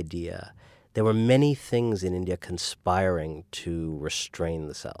of that idea, there were many things in India conspiring to restrain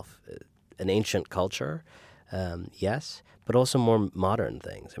the self. An ancient culture, yes, but also more modern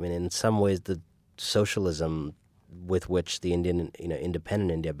things. I mean, in some ways, the socialism with which the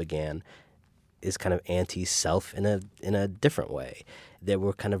independent India began is kind of anti-self in a different way. There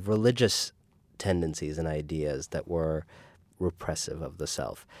were kind of religious tendencies and ideas that were repressive of the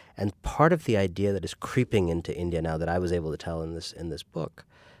self. And part of the idea that is creeping into India now that I was able to tell in this book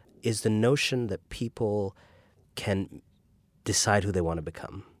is the notion that people can decide who they want to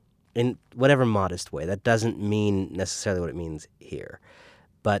become in whatever modest way. That doesn't mean necessarily what it means here.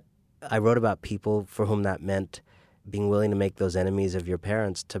 But I wrote about people for whom that meant being willing to make those enemies of your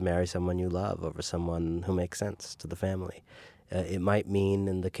parents to marry someone you love over someone who makes sense to the family. It might mean,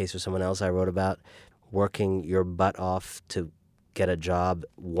 in the case of someone else I wrote about, working your butt off to get a job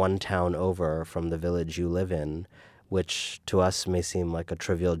one town over from the village you live in, which to us may seem like a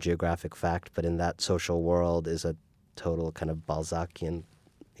trivial geographic fact, but in that social world is a total kind of Balzacian,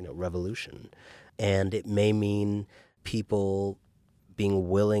 revolution. And it may mean people being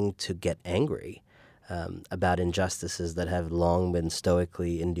willing to get angry about injustices that have long been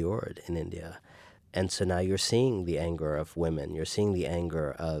stoically endured in India. And so now you're seeing the anger of women. You're seeing the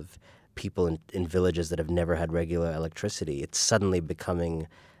anger of people in villages that have never had regular electricity. It's suddenly becoming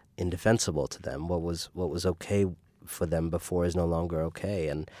indefensible to them. What was okay for them before is no longer okay.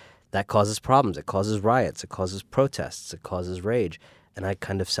 And that causes problems. It causes riots. It causes protests. It causes rage. And I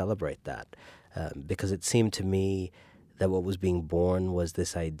kind of celebrate that because it seemed to me that what was being born was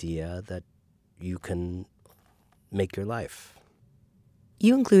this idea that you can make your life.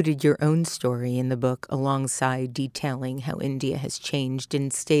 You included your own story in the book alongside detailing how India has changed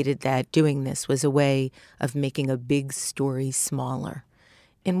and stated that doing this was a way of making a big story smaller.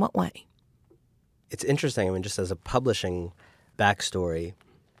 In what way? It's interesting. I mean, just as a publishing backstory,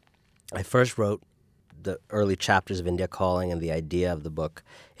 I first wrote the early chapters of India Calling and the idea of the book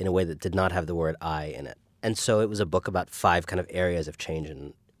in a way that did not have the word I in it. And so it was a book about 5 kind of areas of change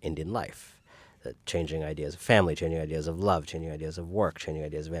in Indian life. Changing ideas of family, changing ideas of love, changing ideas of work, changing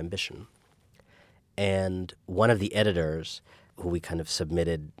ideas of ambition. And one of the editors who we kind of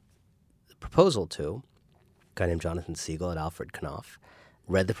submitted the proposal to, a guy named Jonathan Siegel at Alfred Knopf,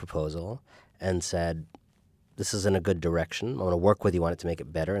 read the proposal and said, this is in a good direction. I want to work with you on it to make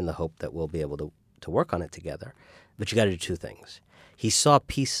it better in the hope that we'll be able to work on it together. But you got to do 2 things. He saw a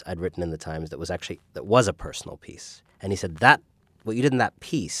piece I'd written in the Times that was a personal piece. And he said, that what you did in that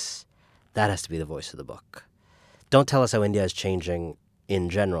piece, that has to be the voice of the book. Don't tell us how India is changing in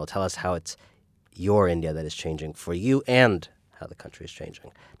general. Tell us how it's your India that is changing for you and how the country is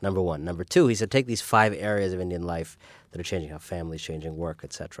changing. Number 1. Number 2, he said, take these 5 areas of Indian life that are changing, how families changing, work,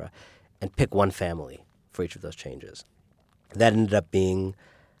 etc., and pick one family for each of those changes. That ended up being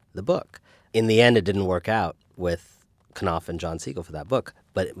the book. In the end, it didn't work out with Knopf and John Siegel for that book.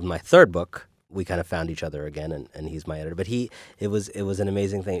 But in my 3rd book, we kind of found each other again, and he's my editor. But it was an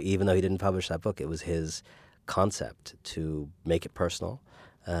amazing thing. Even though he didn't publish that book, it was his concept to make it personal.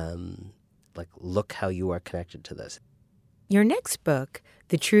 Look how you are connected to this. Your next book,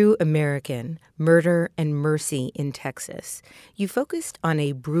 The True American, Murder and Mercy in Texas, you focused on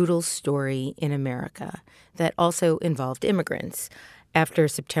a brutal story in America that also involved immigrants. After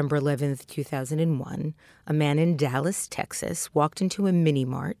September 11th, 2001, a man in Dallas, Texas, walked into a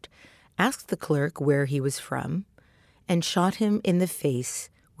mini-mart, asked the clerk where he was from, and shot him in the face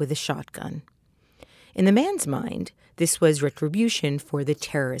with a shotgun. In the man's mind, this was retribution for the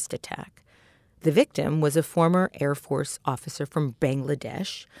terrorist attack. The victim was a former Air Force officer from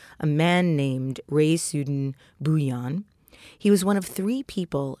Bangladesh, a man named Raisuddin Bhuiyan. He was one of 3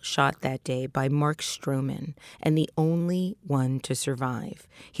 people shot that day by Mark Stroman, and the only one to survive.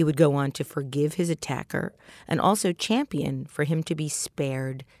 He would go on to forgive his attacker and also champion for him to be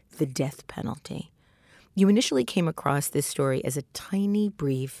spared the death penalty. You initially came across this story as a tiny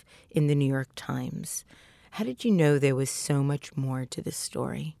brief in the New York Times. How did you know there was so much more to this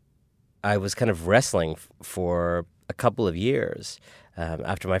story? I was kind of wrestling for a couple of years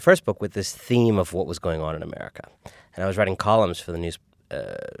after my first book with this theme of what was going on in America. And I was writing columns for the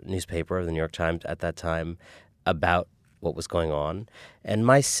newspaper, the New York Times at that time, about what was going on. And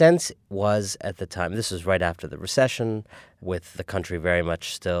my sense was at the time, this was right after the recession, with the country very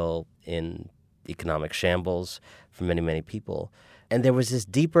much still in economic shambles for many, many people. And there was this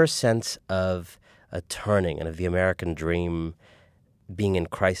deeper sense of a turning and of the American dream being in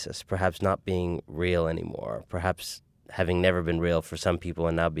crisis, perhaps not being real anymore, perhaps having never been real for some people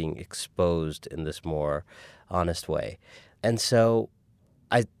and now being exposed in this more honest way. And so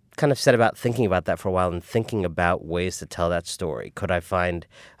I kind of set about thinking about that for a while and thinking about ways to tell that story. Could I find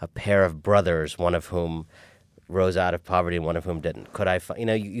a pair of brothers, one of whom rose out of poverty and one of whom didn't? Could I find,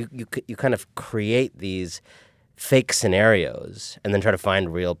 you kind of create these fake scenarios and then try to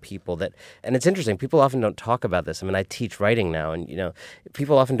find real people that, and it's interesting, people often don't talk about this. I mean, I teach writing now, and,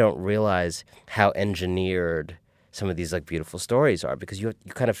 people often don't realize how engineered some of these beautiful stories are, because you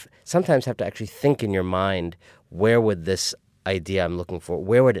kind of sometimes have to actually think in your mind, where would this idea I'm looking for,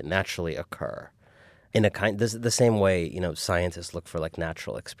 where would it naturally occur? In the same way, scientists look for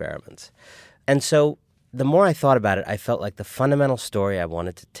natural experiments. And so the more I thought about it, I felt like the fundamental story I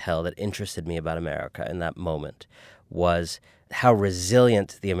wanted to tell that interested me about America in that moment was how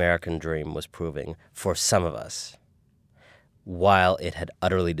resilient the American dream was proving for some of us, while it had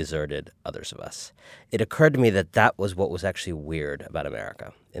utterly deserted others of us. It occurred to me that that was what was actually weird about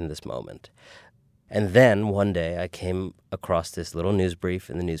America in this moment. And then one day I came across this little news brief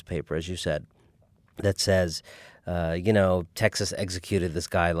in the newspaper, as you said, that says, Texas executed this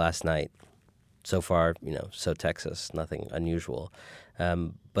guy last night. So far, so Texas, nothing unusual.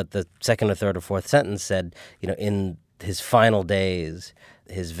 But the second or third or fourth sentence said, in his final days,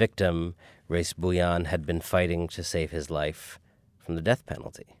 his victim, Race Bouillon, had been fighting to save his life from the death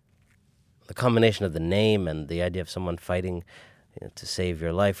penalty. The combination of the name and the idea of someone fighting to save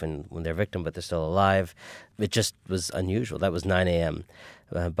your life when they're a victim but they're still alive, it just was unusual. That was 9 a.m.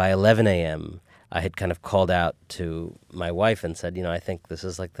 By 11 a.m., I had kind of called out to my wife and said, I think this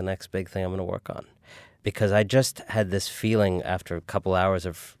is the next big thing I'm going to work on. Because I just had this feeling after a couple hours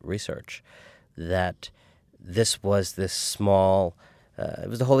of research that this was this small, it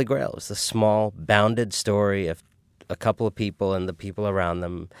was the Holy Grail. It was the small, bounded story of a couple of people and the people around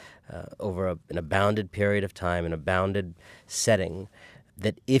them in a bounded period of time, in a bounded setting,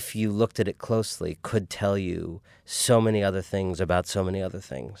 that if you looked at it closely could tell you so many other things about so many other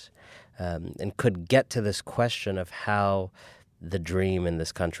things. And could get to this question of how the dream in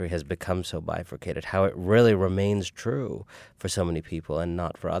this country has become so bifurcated, how it really remains true for so many people and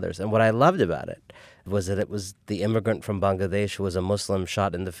not for others. And what I loved about it was that it was the immigrant from Bangladesh who was a Muslim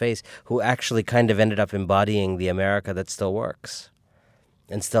shot in the face who actually kind of ended up embodying the America that still works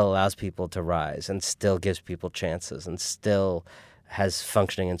and still allows people to rise and still gives people chances and still has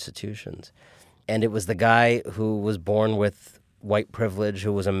functioning institutions. And it was the guy who was born with white privilege,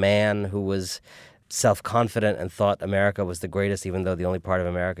 who was a man, who was self-confident and thought America was the greatest, even though the only part of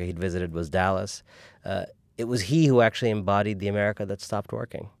America he'd visited was Dallas. It was he who actually embodied the America that stopped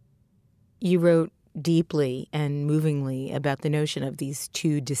working. You wrote deeply and movingly about the notion of these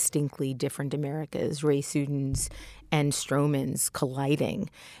 2 distinctly different Americas, Ray Sudan's and Stroman's colliding,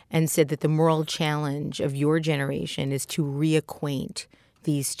 and said that the moral challenge of your generation is to reacquaint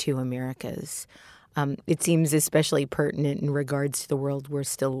these 2 Americas. It seems especially pertinent in regards to the world we're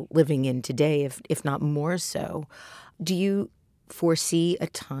still living in today, if not more so. Do you foresee a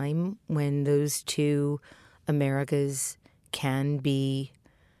time when those 2 Americas can be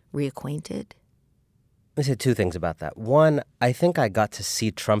reacquainted? Let me say 2 things about that. One, I think I got to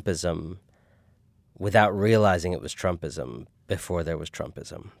see Trumpism without realizing it was Trumpism before there was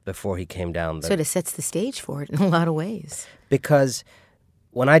Trumpism, before he came down. So it sets the stage for it in a lot of ways. Because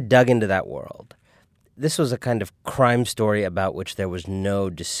when I dug into that world, this was a kind of crime story about which there was no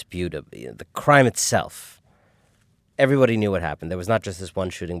dispute of the crime itself. Everybody knew what happened. There was not just this one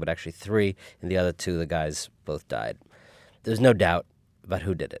shooting, but actually 3, and the other 2, the guys both died. There's no doubt about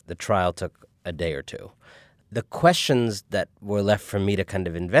who did it. The trial took a day or 2. The questions that were left for me to kind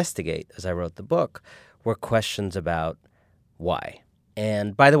of investigate as I wrote the book were questions about why.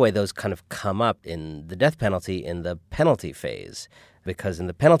 And by the way, those kind of come up in the death penalty in the penalty phase, because in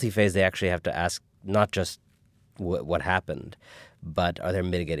the penalty phase, they actually have to ask not just what happened, but are there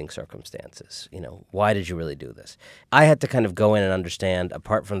mitigating circumstances? Why did you really do this? I had to kind of go in and understand,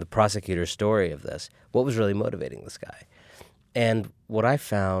 apart from the prosecutor's story of this, what was really motivating this guy. And what I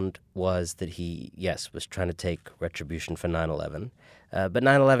found was that he, yes, was trying to take retribution for 9/11, but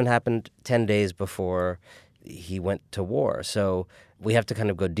 9/11 happened 10 days before he went to war. So we have to kind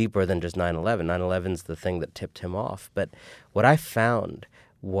of go deeper than just 9/11. 9/11's the thing that tipped him off. But what I found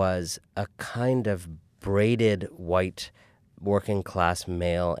was a kind of braided white working class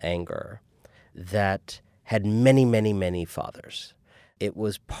male anger that had many, many, many fathers. It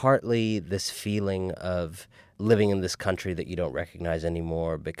was partly this feeling of living in this country that you don't recognize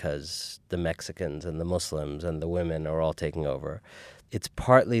anymore because the Mexicans and the Muslims and the women are all taking over. It's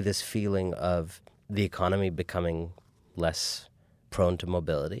partly this feeling of the economy becoming less prone to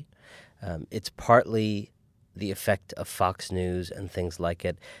mobility. It's partly the effect of Fox News and things like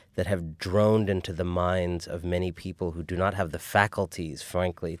it that have droned into the minds of many people who do not have the faculties,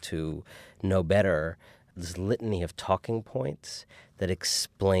 frankly, to know better, this litany of talking points that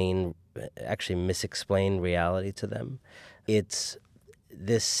actually misexplain reality to them. It's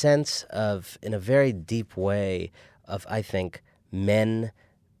this sense of, in a very deep way, of, I think, men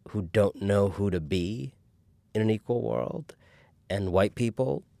who don't know who to be in an equal world, and white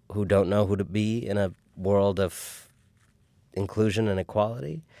people who don't know who to be in a world of inclusion and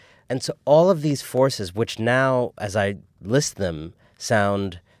equality. And so all of these forces, which now, as I list them,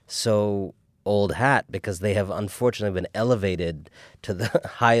 sound so old hat because they have unfortunately been elevated to the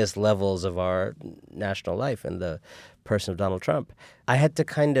highest levels of our national life in the person of Donald Trump. I had to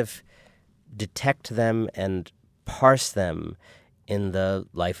kind of detect them and parse them in the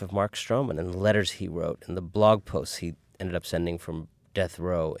life of Mark Stroman, in the letters he wrote, in the blog posts he ended up sending from death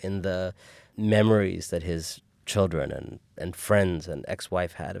row, in the memories that his children and friends and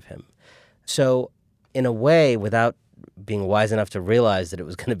ex-wife had of him. So in a way, without being wise enough to realize that it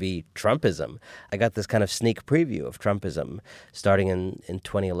was going to be Trumpism, I got this kind of sneak preview of Trumpism starting in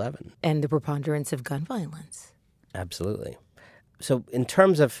 2011. And the preponderance of gun violence. Absolutely. So in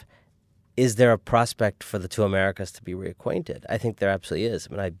terms of, is there a prospect for the two Americas to be reacquainted? I think there absolutely is.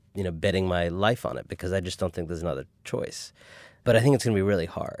 I mean, I'm betting my life on it because I just don't think there's another choice. But I think it's going to be really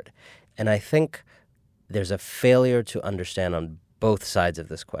hard. And I think there's a failure to understand on both sides of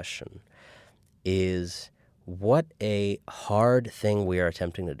this question is what a hard thing we are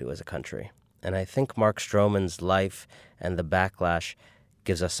attempting to do as a country. And I think Mark Stroman's life and the backlash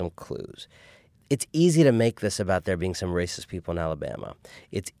gives us some clues. It's easy to make this about there being some racist people in Alabama.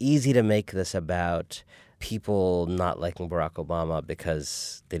 It's easy to make this about people not liking Barack Obama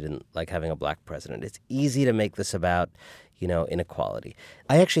because they didn't like having a black president. It's easy to make this about, inequality.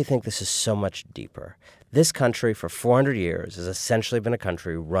 I actually think this is so much deeper. This country for 400 years has essentially been a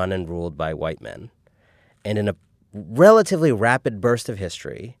country run and ruled by white men. And in a relatively rapid burst of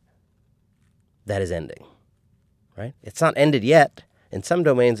history, that is ending, right? It's not ended yet. In some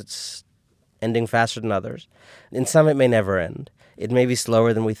domains, it's ending faster than others. In some, it may never end. It may be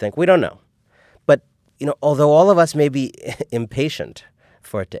slower than we think. We don't know. But, although all of us may be impatient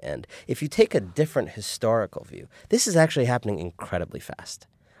for it to end, if you take a different historical view, this is actually happening incredibly fast.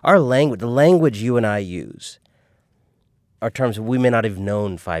 Our language, the language you and I use, are terms we may not have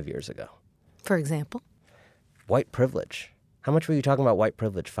known 5 years ago. For example? White privilege. How much were you talking about white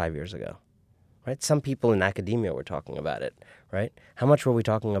privilege 5 years ago? Right? Some people in academia were talking about it, right? How much were we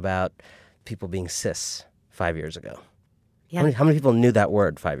talking about people being cis 5 years ago? Yeah. How many people knew that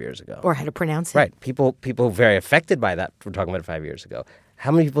word 5 years ago? Or how to pronounce it. Right. People very affected by that were talking about it 5 years ago.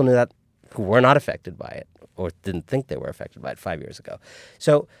 How many people knew that who were not affected by it or didn't think they were affected by it 5 years ago?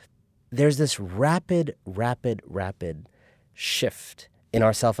 So there's this rapid shift in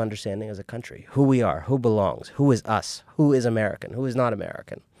our self-understanding as a country. Who we are, who belongs, who is us, who is American, who is not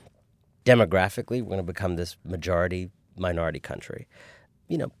American. Demographically, we're going to become this majority-minority country.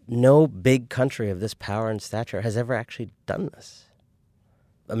 No big country of this power and stature has ever actually done this.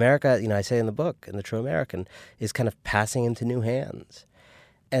 America, I say in the book, in The True American, is kind of passing into new hands.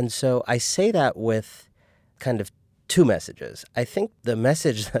 And so I say that with kind of two messages. I think the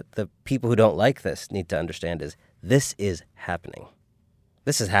message that the people who don't like this need to understand is this is happening.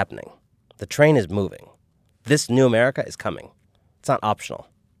 This is happening. The train is moving. This new America is coming. It's not optional.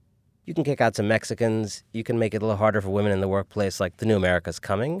 You can kick out some Mexicans. You can make it a little harder for women in the workplace. Like, the new America's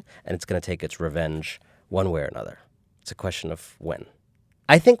coming, and it's going to take its revenge one way or another. It's a question of when.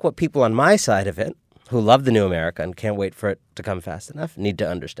 I think what people on my side of it, who love the new America and can't wait for it to come fast enough, need to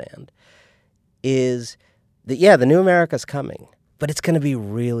understand is that, the new America's coming, but it's going to be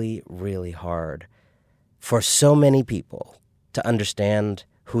really, really hard for so many people to understand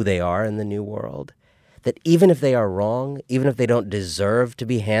who they are in the new world that even if they are wrong, even if they don't deserve to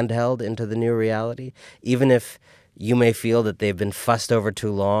be handheld into the new reality, even if you may feel that they've been fussed over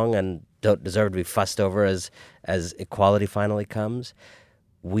too long and don't deserve to be fussed over as equality finally comes,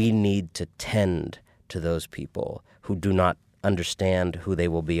 we need to tend to those people who do not understand who they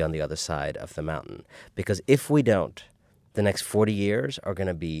will be on the other side of the mountain. Because if we don't, the next 40 years are going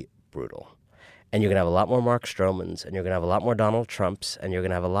to be brutal. And you're going to have a lot more Mark Stromans, and you're going to have a lot more Donald Trumps, and you're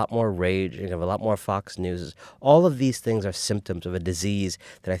going to have a lot more rage, you're going to have a lot more Fox News. All of these things are symptoms of a disease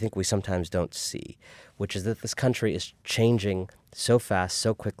that I think we sometimes don't see, which is that this country is changing so fast,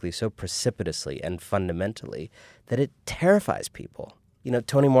 so quickly, so precipitously and fundamentally that it terrifies people. You know,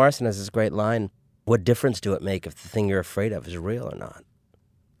 Toni Morrison has this great line, what difference do it make if the thing you're afraid of is real or not?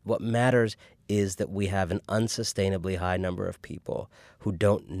 What matters is that we have an unsustainably high number of people who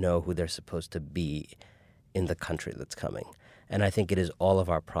don't know who they're supposed to be in the country that's coming. And I think it is all of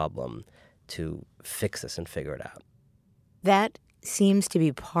our problem to fix this and figure it out. That seems to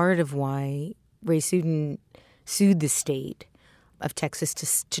be part of why Ray Sudin sued the state of Texas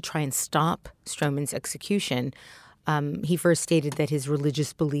to try and stop Stroman's execution. He first stated that his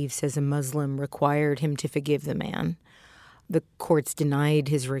religious beliefs as a Muslim required him to forgive the man. The courts denied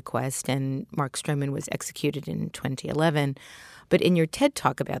his request, and Mark Stroman was executed in 2011. But in your TED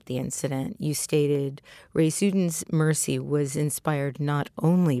Talk about the incident, you stated Ray Sudin's mercy was inspired not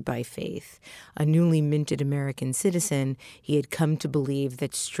only by faith. A newly minted American citizen, he had come to believe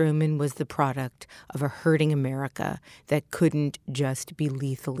that Stroman was the product of a hurting America that couldn't just be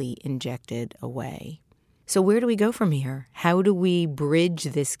lethally injected away. So where do we go from here? How do we bridge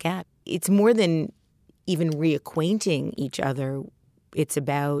this gap? It's more than even reacquainting each other. It's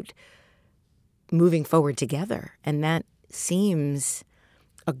about moving forward together. And that seems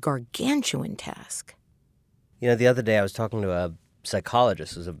a gargantuan task. You know, the other day I was talking to a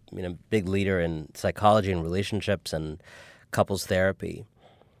psychologist who's a big leader in psychology and relationships and couples therapy.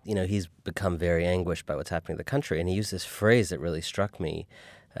 You know, he's become very anguished by what's happening in the country. And he used this phrase that really struck me.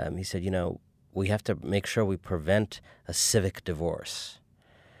 He said, we have to make sure we prevent a civic divorce.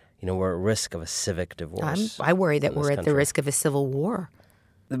 We're at risk of a civic divorce. I worry that we're at the risk of a civil war.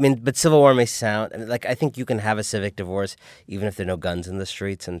 I mean, but civil war may sound, I think you can have a civic divorce even if there are no guns in the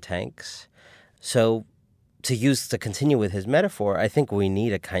streets and tanks. So to continue with his metaphor, I think we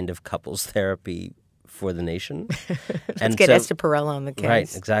need a kind of couples therapy for the nation. Let's get Esther Perel on the case.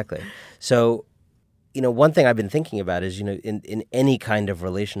 Right, exactly. So, one thing I've been thinking about is, in any kind of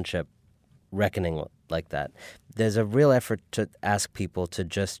relationship reckoning like that, there's a real effort to ask people to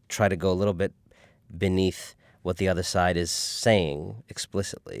just try to go a little bit beneath what the other side is saying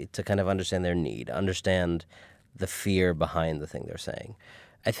explicitly, to kind of understand their need, understand the fear behind the thing they're saying.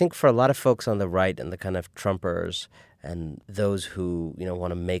 I think for a lot of folks on the right and the kind of Trumpers and those who,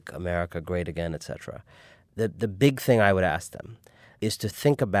 want to make America great again, etc., the big thing I would ask them is to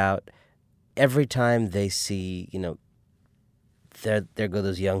think about every time they see, there go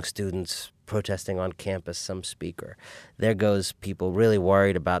those young students protesting on campus, some speaker. There goes people really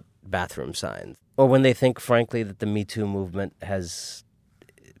worried about bathroom signs. Or when they think, frankly, that the Me Too movement is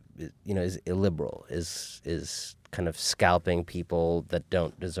illiberal, is kind of scalping people that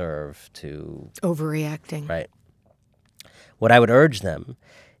don't deserve to... Overreacting. Right. What I would urge them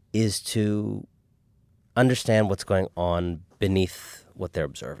is to understand what's going on beneath what they're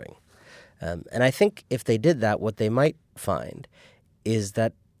observing. And I think if they did that, what they might find is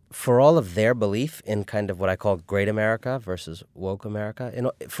that for all of their belief in kind of what I call great America versus woke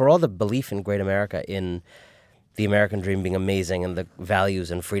America, for all the belief in great America, in the American dream being amazing and the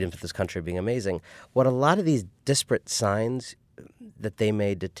values and freedoms of this country being amazing, what a lot of these disparate signs that they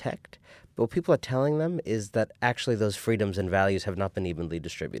may detect, but what people are telling them is that actually those freedoms and values have not been evenly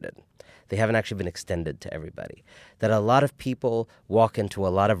distributed. They haven't actually been extended to everybody. That a lot of people walk into a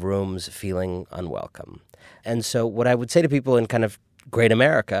lot of rooms feeling unwelcome. And so what I would say to people in kind of great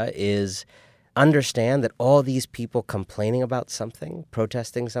America is understand that all these people complaining about something,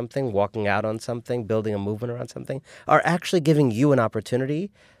 protesting something, walking out on something, building a movement around something, are actually giving you an opportunity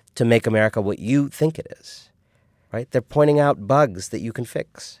to make America what you think it is, right? They're pointing out bugs that you can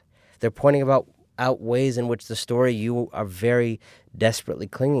fix. They're pointing out ways in which the story you are very desperately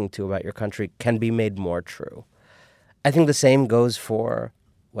clinging to about your country can be made more true. I think the same goes for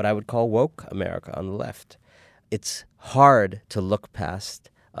what I would call woke America on the left. It's hard to look past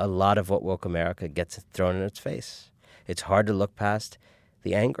a lot of what woke America gets thrown in its face. It's hard to look past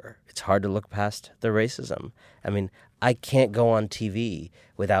the anger. It's hard to look past the racism. I mean, I can't go on TV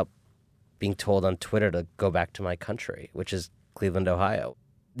without being told on Twitter to go back to my country, which is Cleveland, Ohio.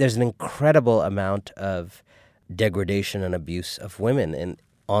 There's an incredible amount of degradation and abuse of women in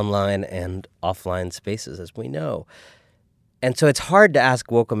online and offline spaces, as we know. And so it's hard to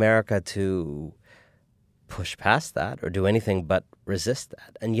ask woke America to push past that or do anything but resist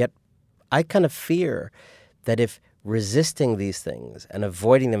that. And yet I kind of fear that if resisting these things and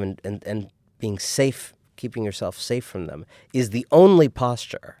avoiding them and being safe, keeping yourself safe from them, is the only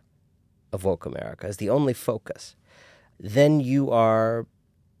posture of woke America, is the only focus, then you are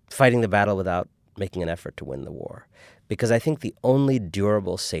fighting the battle without making an effort to win the war. Because I think the only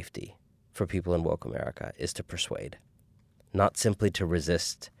durable safety for people in woke America is to persuade, not simply to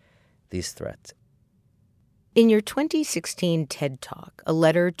resist these threats. In your 2016 TED Talk, A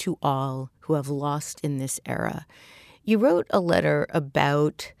Letter to All Who Have Lost in This Era, you wrote a letter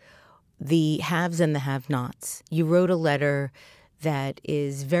about the haves and the have-nots. You wrote a letter that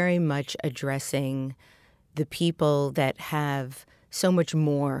is very much addressing the people that have so much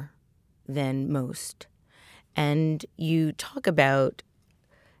more than most. And you talk about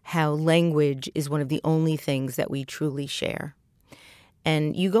how language is one of the only things that we truly share.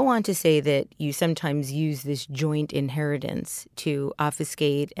 And you go on to say that you sometimes use this joint inheritance to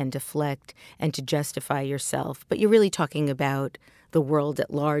obfuscate and deflect and to justify yourself. But you're really talking about the world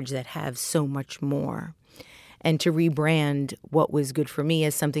at large that have so much more. And to rebrand what was good for me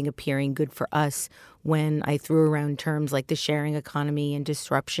as something appearing good for us when I threw around terms like the sharing economy and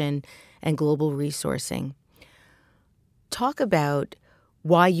disruption and global resourcing. Talk about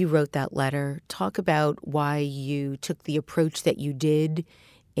why you wrote that letter. Talk about why you took the approach that you did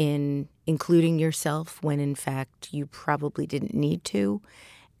in including yourself when, in fact, you probably didn't need to,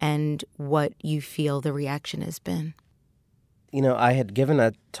 and what you feel the reaction has been. You know, I had given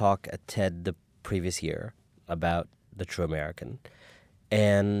a talk at TED the previous year about the true American,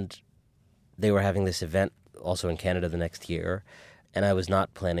 and they were having this event also in Canada the next year, and I was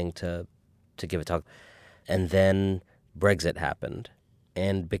not planning to give a talk. And then Brexit happened.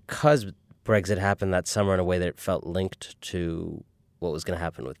 And because Brexit happened that summer in a way that it felt linked to what was going to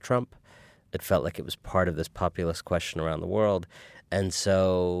happen with Trump, it felt like it was part of this populist question around the world. And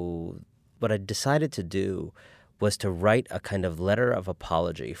so what I decided to do was to write a kind of letter of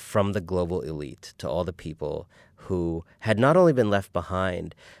apology from the global elite to all the people who had not only been left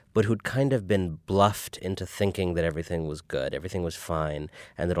behind, but who'd kind of been bluffed into thinking that everything was good, everything was fine,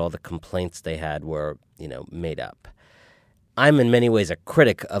 and that all the complaints they had were, made up. I'm in many ways a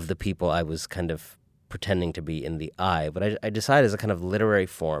critic of the people I was kind of pretending to be in the eye, but I decided as a kind of literary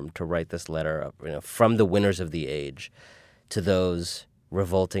form to write this letter from the winners of the age to those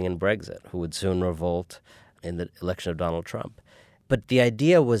revolting in Brexit, who would soon revolt in the election of Donald Trump. But the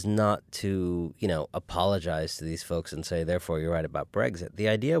idea was not to, apologize to these folks and say, therefore, you're right about Brexit. The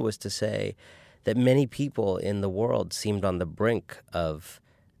idea was to say that many people in the world seemed on the brink of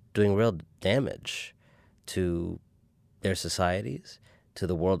doing real damage to their societies, to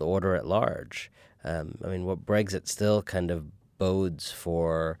the world order at large. What Brexit still kind of bodes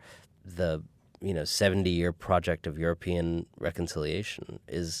for the, 70-year project of European reconciliation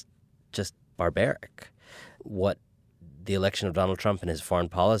is just barbaric. What the election of Donald Trump and his foreign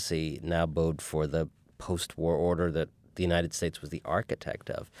policy now bode for the post-war order that the United States was the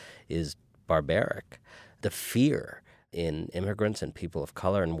architect of is barbaric. The fear in immigrants and people of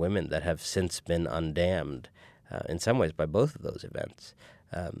color and women that have since been undammed in some ways by both of those events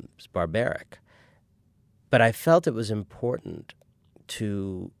is barbaric. But I felt it was important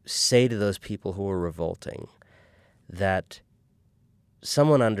to say to those people who were revolting that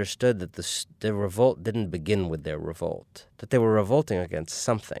someone understood that the revolt didn't begin with their revolt, that they were revolting against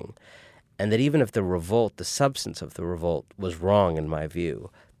something, and that even if the revolt, the substance of the revolt, was wrong in my view,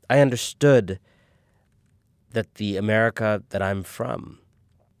 I understood that the America that I'm from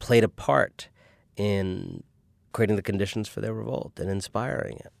played a part in creating the conditions for their revolt and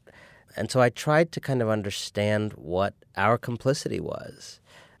inspiring it. And so I tried to kind of understand what our complicity was,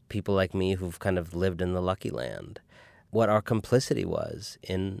 people like me who've kind of lived in the Lucky Land, what our complicity was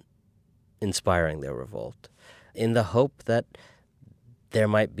in inspiring their revolt, in the hope that there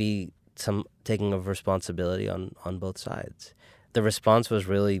might be some taking of responsibility on both sides. The response was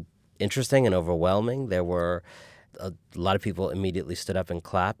really interesting and overwhelming. There were a lot of people immediately stood up and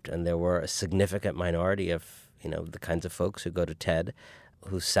clapped, and there were a significant minority of, the kinds of folks who go to TED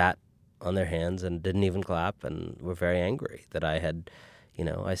who sat on their hands and didn't even clap and were very angry that I had,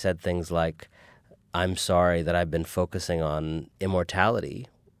 I said things like, I'm sorry that I've been focusing on immortality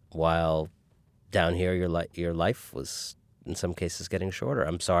while down here your life was in some cases getting shorter.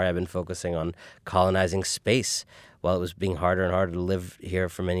 I'm sorry I've been focusing on colonizing space while it was being harder and harder to live here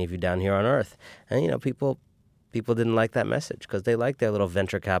for many of you down here on Earth. And, people didn't like that message because they liked their little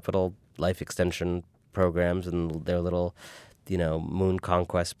venture capital life extension programs and their little, moon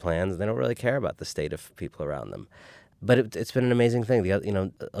conquest plans. They don't really care about the state of people around them. But it's been an amazing thing.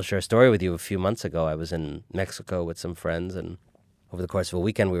 I'll share a story with you. A few months ago, I was in Mexico with some friends, and over the course of a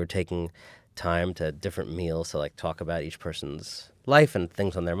weekend, we were taking time to different meals to talk about each person's life and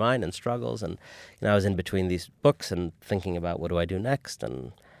things on their mind and struggles. And I was in between these books and thinking about what do I do next,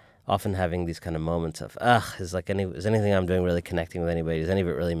 and often having these kind of moments of, is anything I'm doing really connecting with anybody? Does any of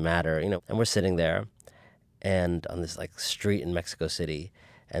it really matter? And we're sitting there, and on this street in Mexico City,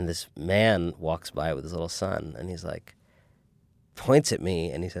 and this man walks by with his little son, and he's points at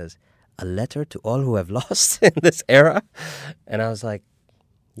me, and he says, "A letter to all who have lost in this era." And I was like,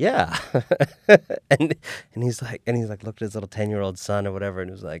 "Yeah." and he's looked at his little 10-year-old son or whatever, and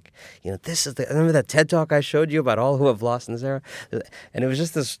he was like, "This is remember that TED Talk I showed you about all who have lost in this era?" And it was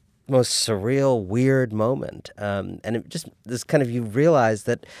just this most surreal, weird moment. And it just, this kind of, you realize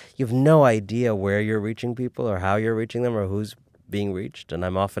that you have no idea where you're reaching people or how you're reaching them or who's being reached. And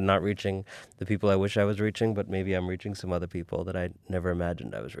I'm often not reaching the people I wish I was reaching, but maybe I'm reaching some other people that I never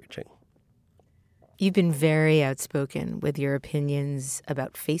imagined I was reaching. You've been very outspoken with your opinions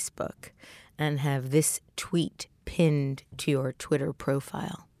about Facebook and have this tweet pinned to your Twitter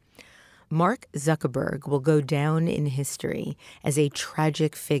profile. Mark Zuckerberg will go down in history as a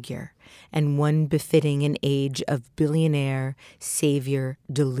tragic figure and one befitting an age of billionaire savior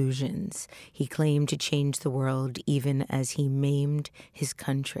delusions. He claimed to change the world even as he maimed his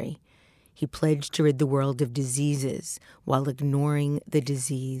country. He pledged to rid the world of diseases while ignoring the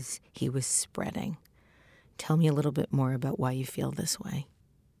disease he was spreading. Tell me a little bit more about why you feel this way.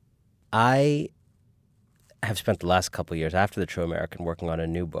 I have spent the last couple of years after The True American working on a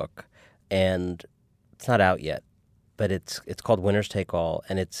new book, and it's not out yet, but it's called Winners Take All,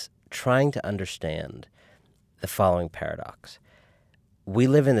 and it's trying to understand the following paradox. We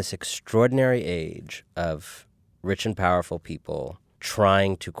live in this extraordinary age of rich and powerful people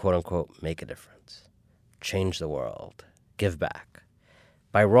trying to, quote-unquote, make a difference, change the world, give back.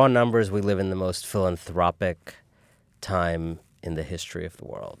 By raw numbers, we live in the most philanthropic time in the history of the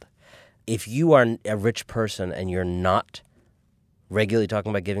world. If you are a rich person and you're not regularly talking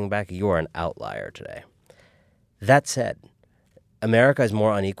about giving back, you are an outlier today. That said, America is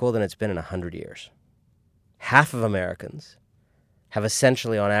more unequal than it's been in 100 years. Half of Americans have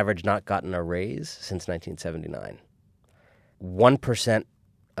essentially, on average, not gotten a raise since 1979. 1%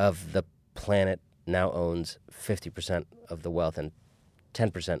 of the planet now owns 50% of the wealth, and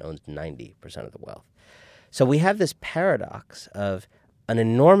 10% owns 90% of the wealth. So we have this paradox of an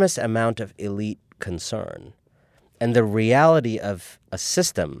enormous amount of elite concern and the reality of a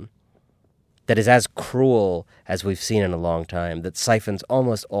system that is as cruel as we've seen in a long time, that siphons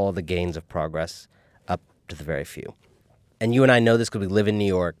almost all the gains of progress up to the very few. And you and I know this because we live in New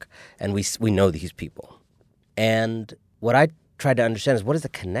York, and we know these people. And what I tried to understand is, what is the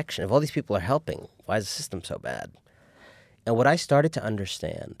connection? If all these people are helping, why is the system so bad? And what I started to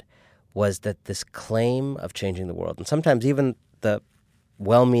understand was that this claim of changing the world, and sometimes even the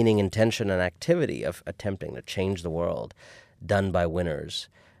well-meaning intention and activity of attempting to change the world done by winners,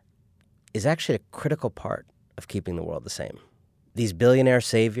 is actually a critical part of keeping the world the same. These billionaire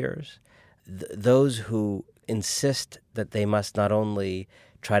saviors, those who insist that they must not only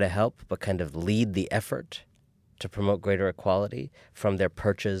try to help, but kind of lead the effort to promote greater equality from their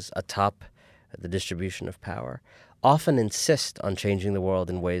perches atop the distribution of power, often insist on changing the world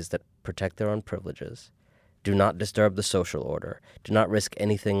in ways that protect their own privileges, do not disturb the social order, do not risk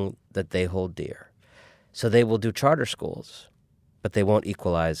anything that they hold dear. So they will do charter schools, but they won't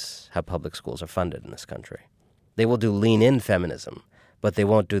equalize how public schools are funded in this country. They will do lean-in feminism, but they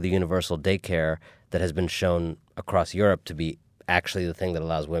won't do the universal daycare that has been shown across Europe to be actually the thing that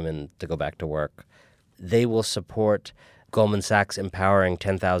allows women to go back to work. They will support Goldman Sachs empowering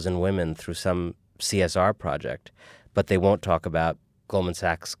 10,000 women through some CSR project, but they won't talk about Goldman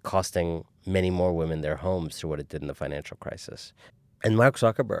Sachs costing many more women their homes through what it did in the financial crisis. And Mark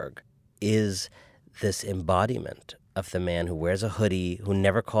Zuckerberg is this embodiment of the man who wears a hoodie, who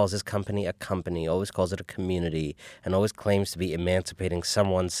never calls his company a company, always calls it a community, and always claims to be emancipating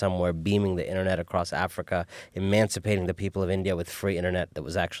someone somewhere, beaming the internet across Africa, emancipating the people of India with free internet that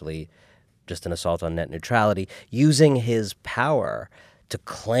was actually just an assault on net neutrality, using his power to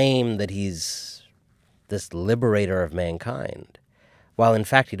claim that he's this liberator of mankind, while in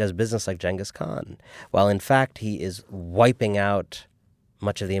fact he does business like Genghis Khan, while in fact he is wiping out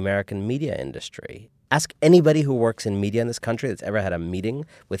much of the American media industry. Ask anybody who works in media in this country that's ever had a meeting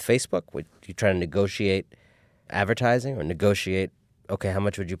with Facebook. Would you try to negotiate advertising or negotiate, okay, how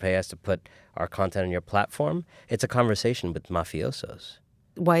much would you pay us to put our content on your platform? It's a conversation with mafiosos.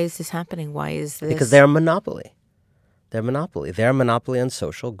 Why is this happening? Why is this? Because they're a monopoly. They're a monopoly. They're a monopoly on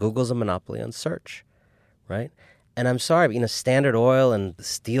social. Google's a monopoly on search, right? And I'm sorry, Standard Oil and the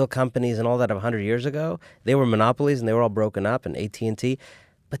steel companies and all that of 100 years ago, they were monopolies and they were all broken up, and AT&T.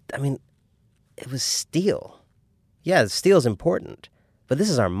 But, it was steel. Yeah, steel is important, but this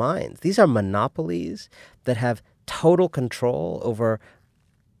is our minds. These are monopolies that have total control over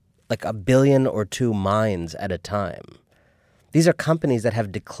like 1 billion or 2 minds at a time. These are companies that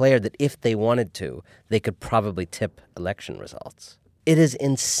have declared that if they wanted to, they could probably tip election results. It is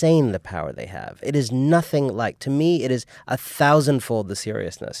insane the power they have. It is nothing like, to me, it is 1,000-fold the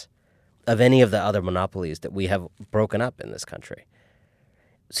seriousness of any of the other monopolies that we have broken up in this country.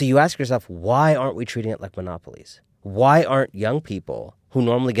 So you ask yourself, why aren't we treating it like monopolies? Why aren't young people who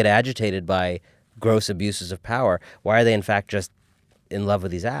normally get agitated by gross abuses of power, why are they in fact just in love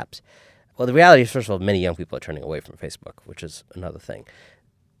with these apps? Well, the reality is, first of all, many young people are turning away from Facebook, which is another thing.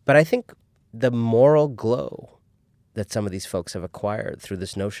 But I think the moral glow that some of these folks have acquired through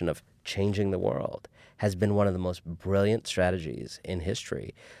this notion of changing the world has been one of the most brilliant strategies in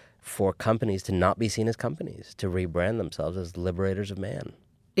history for companies to not be seen as companies, to rebrand themselves as liberators of man.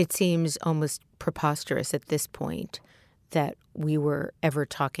 It seems almost preposterous at this point that we were ever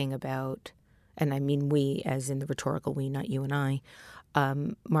talking about, and I mean we as in the rhetorical we, not you and I,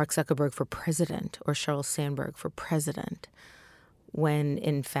 Mark Zuckerberg for president or Sheryl Sandberg for president, when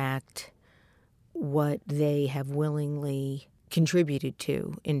in fact what they have willingly contributed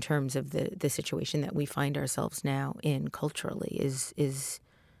to in terms of the situation that we find ourselves now in culturally is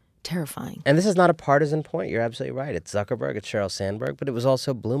terrifying. And this is not a partisan point. You're absolutely right. It's Zuckerberg, it's Sheryl Sandberg, but it was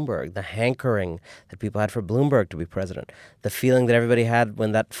also Bloomberg, the hankering that people had for Bloomberg to be president, the feeling that everybody had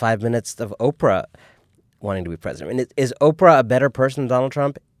when that 5 minutes of Oprah wanting to be president. I mean, is Oprah a better person than Donald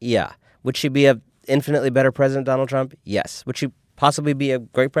Trump? Yeah. Would she be an infinitely better president than Donald Trump? Yes. Would she possibly be a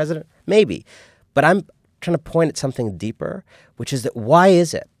great president? Maybe. But I'm trying to point at something deeper, which is that why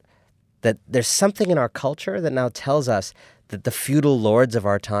is it that there's something in our culture that now tells us that the feudal lords of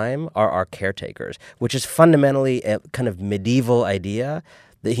our time are our caretakers, which is fundamentally a kind of medieval idea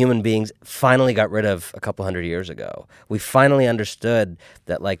that human beings finally got rid of a couple hundred years ago. We finally understood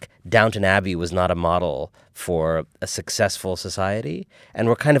that, like, Downton Abbey was not a model for a successful society, and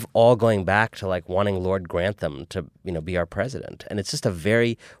we're kind of all going back to, like, wanting Lord Grantham to, be our president. And it's just a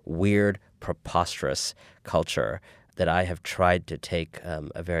very weird, preposterous culture that I have tried to take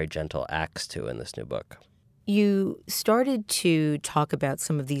a very gentle axe to in this new book. You started to talk about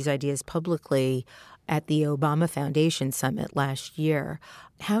some of these ideas publicly at the Obama Foundation Summit last year.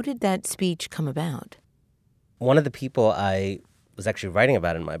 How did that speech come about? One of the people I was actually writing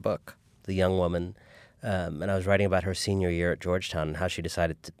about in my book, the young woman, and I was writing about her senior year at Georgetown and how she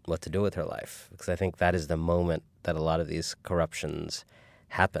decided what to do with her life, because I think that is the moment that a lot of these corruptions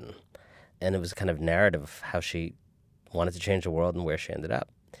happen. And it was a kind of narrative of how she wanted to change the world and where she ended up.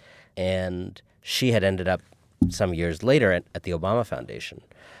 And she had ended up some years later at the Obama Foundation.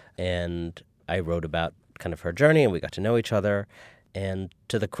 And I wrote about kind of her journey, and we got to know each other. And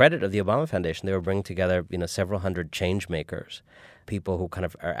to the credit of the Obama Foundation, they were bringing together, several hundred change makers, people who kind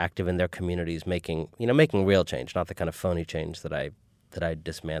of are active in their communities, making real change, not the kind of phony change that I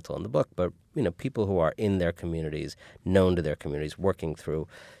dismantle in the book, but, people who are in their communities, known to their communities, working through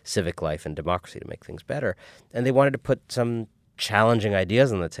civic life and democracy to make things better. And they wanted to put some challenging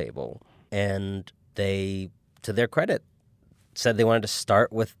ideas on the table. And they, to their credit, said they wanted to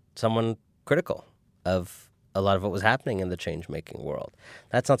start with someone critical of a lot of what was happening in the change-making world.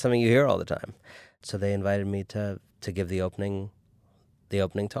 That's not something you hear all the time. So they invited me to give the opening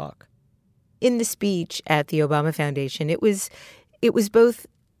talk. In the speech at the Obama Foundation, it was both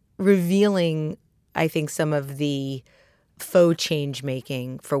revealing, I think, some of the faux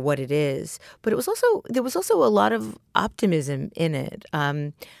change-making for what it is, but there was also a lot of optimism in it.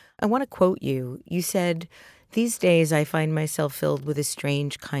 I want to quote you. You said, "These days I find myself filled with a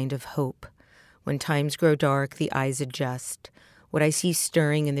strange kind of hope. When times grow dark, the eyes adjust. What I see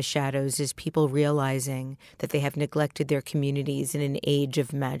stirring in the shadows is people realizing that they have neglected their communities in an age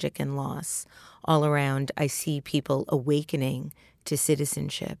of magic and loss. All around, I see people awakening to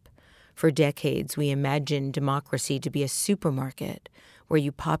citizenship. For decades, we imagined democracy to be a supermarket where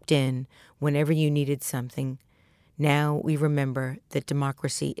you popped in whenever you needed something. Now we remember that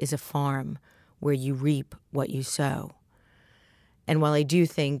democracy is a farm where you reap what you sow." And while I do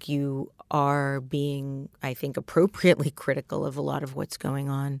think you are being, I think, appropriately critical of a lot of what's going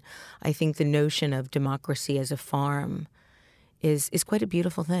on, I think the notion of democracy as a farm is quite a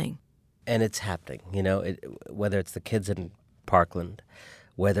beautiful thing. And it's happening, whether it's the kids in Parkland,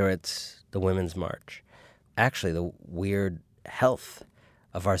 whether it's the Women's March, actually the weird health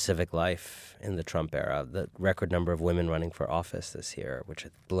of our civic life in the Trump era. The record number of women running for office this year, which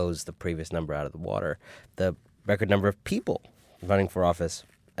blows the previous number out of the water. The record number of people running for office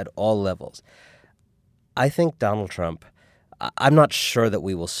at all levels. I think Donald Trump, I'm not sure that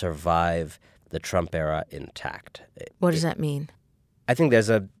we will survive the Trump era intact. What does that mean? I think there's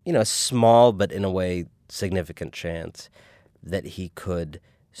a small but in a way significant chance that he could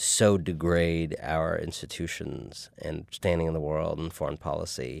so degrade our institutions and standing in the world and foreign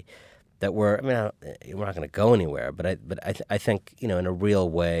policy that we're not going to go anywhere. But I think in a real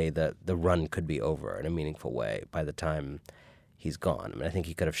way the run could be over in a meaningful way by the time he's gone. I mean, I think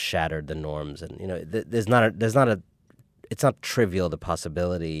he could have shattered the norms, and it's not trivial, the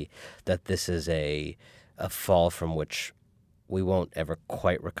possibility that this is a fall from which we won't ever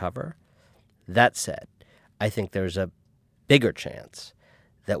quite recover. That said, I think there's a bigger chance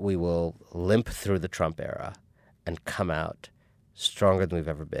that we will limp through the Trump era and come out stronger than we've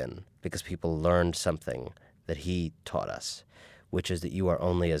ever been because people learned something that he taught us, which is that you are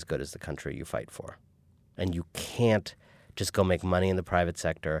only as good as the country you fight for. And you can't just go make money in the private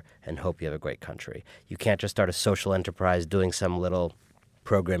sector and hope you have a great country. You can't just start a social enterprise doing some little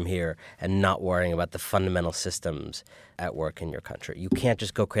program here and not worrying about the fundamental systems at work in your country. You can't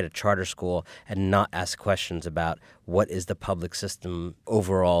just go create a charter school and not ask questions about what is the public system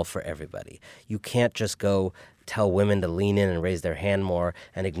overall for everybody. You can't just go tell women to lean in and raise their hand more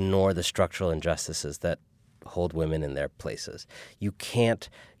and ignore the structural injustices that hold women in their places. You can't,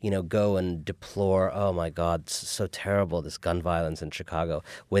 go and deplore, oh my God, so terrible, this gun violence in Chicago,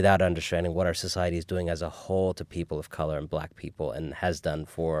 without understanding what our society is doing as a whole to people of color and black people and has done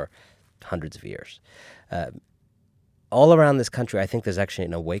for hundreds of years. All around this country, I think there's actually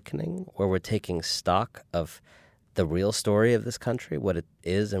an awakening where we're taking stock of the real story of this country, what it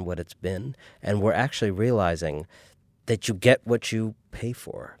is and what it's been, and we're actually realizing that you get what you pay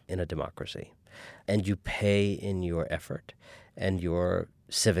for in a democracy. And you pay in your effort and your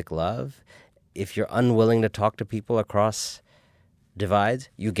civic love. If you're unwilling to talk to people across divides,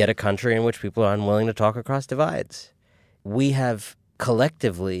 you get a country in which people are unwilling to talk across divides. We have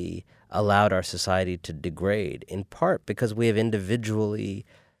collectively allowed our society to degrade, in part because we have individually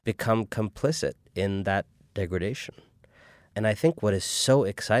become complicit in that degradation. And I think what is so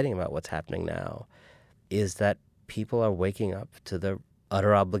exciting about what's happening now is that people are waking up to the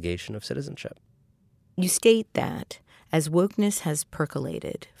utter obligation of citizenship. You state that as wokeness has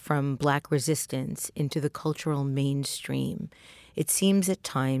percolated from Black resistance into the cultural mainstream, it seems at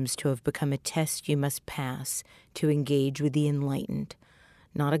times to have become a test you must pass to engage with the enlightened,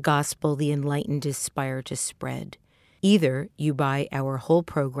 not a gospel the enlightened aspire to spread. Either you buy our whole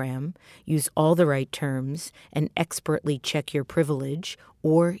program, use all the right terms, and expertly check your privilege,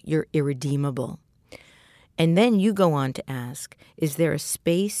 or you're irredeemable. And then you go on to ask, is there a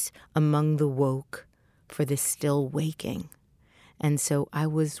space among the woke for the still waking? And so I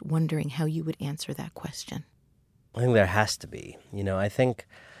was wondering how you would answer that question. I think there has to be. I think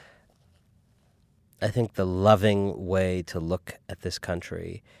the loving way to look at this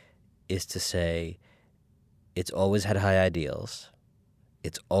country is to say it's always had high ideals,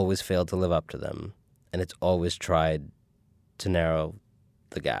 it's always failed to live up to them, and it's always tried to narrow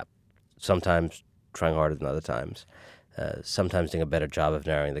the gap, sometimes trying harder than other times, sometimes doing a better job of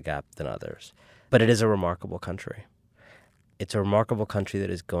narrowing the gap than others. But it is a remarkable country. It's a remarkable country that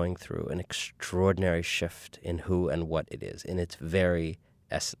is going through an extraordinary shift in who and what it is, in its very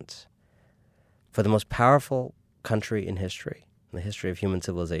essence. For the most powerful country in history, in the history of human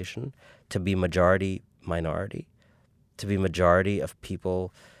civilization, to be majority-minority, to be majority of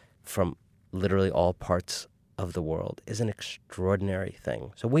people from literally all parts of the world is an extraordinary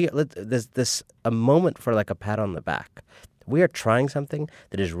thing. So there's a moment for like a pat on the back. We are trying something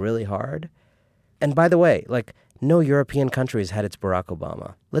that is really hard. And by the way, no European country has had its Barack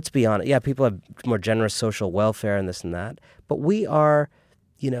Obama. Let's be honest. Yeah, people have more generous social welfare and this and that. But we are,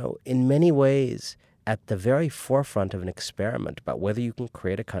 in many ways at the very forefront of an experiment about whether you can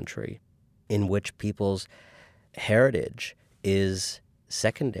create a country in which people's heritage is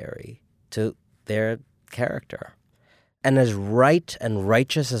secondary to their character. And as right and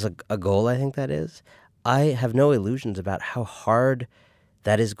righteous as a goal I think that is, I have no illusions about how hard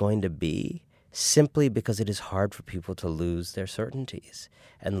that is going to be, simply because it is hard for people to lose their certainties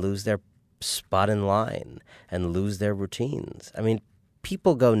and lose their spot in line and lose their routines. I mean,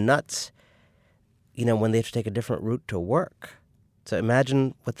 people go nuts, when they have to take a different route to work. So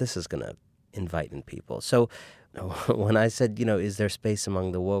imagine what this is going to invite in people. So when I said, is there space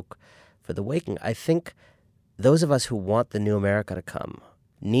among the woke for the waking, I think those of us who want the new America to come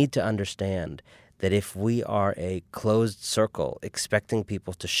need to understand that if we are a closed circle expecting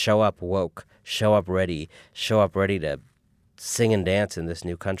people to show up woke, show up ready to sing and dance in this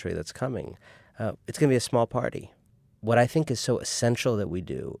new country that's coming, it's going to be a small party. What I think is so essential that we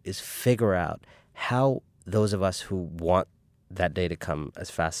do is figure out how those of us who want that day to come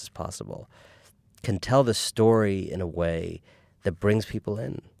as fast as possible can tell the story in a way that brings people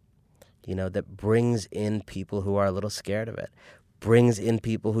in, that brings in people who are a little scared of it, brings in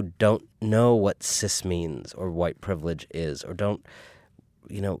people who don't know what cis means or white privilege is, or don't,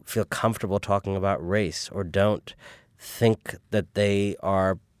 feel comfortable talking about race, or don't think that they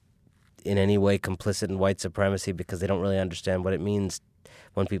are in any way complicit in white supremacy because they don't really understand what it means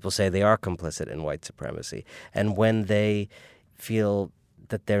when people say they are complicit in white supremacy. And when they feel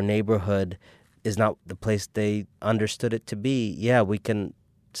that their neighborhood is not the place they understood it to be, we can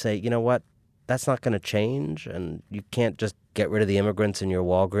say, you know what, that's not going to change, and you can't just get rid of the immigrants in your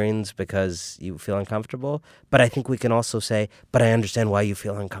Walgreens because you feel uncomfortable. But I think we can also say, but I understand why you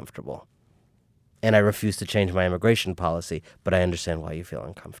feel uncomfortable. And I refuse to change my immigration policy, but I understand why you feel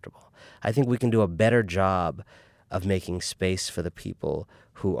uncomfortable. I think we can do a better job of making space for the people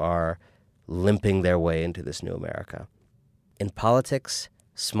who are limping their way into this new America. In politics,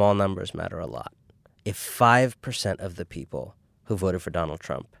 small numbers matter a lot. If 5% of the people who voted for Donald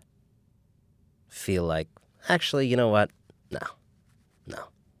Trump feel like, actually, you know what? No.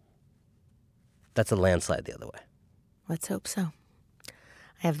 That's a landslide the other way. Let's hope so.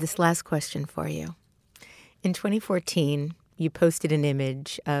 I have this last question for you. In 2014, you posted an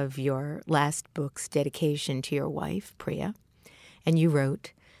image of your last book's dedication to your wife, Priya, and you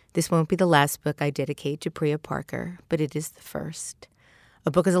wrote, "This won't be the last book I dedicate to Priya Parker, but it is the first.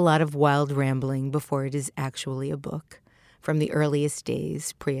 A book is a lot of wild rambling before it is actually a book. From the earliest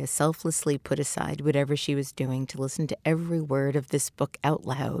days, Priya selflessly put aside whatever she was doing to listen to every word of this book out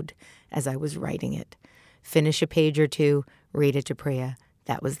loud as I was writing it. Finish a page or two, read it to Priya.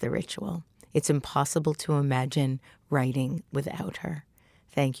 That was the ritual. It's impossible to imagine writing without her.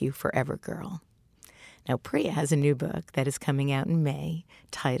 Thank you forever, girl." Now, Priya has a new book that is coming out in May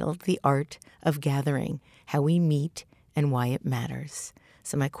titled The Art of Gathering, How We Meet and Why It Matters.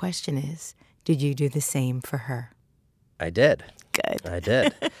 So my question is, did you do the same for her? I did. Good. I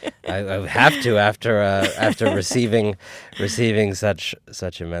did. I have to after receiving such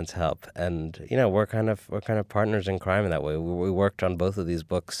immense help, and we're kind of partners in crime in that way. We worked on both of these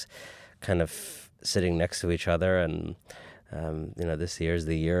books, kind of sitting next to each other, and this year is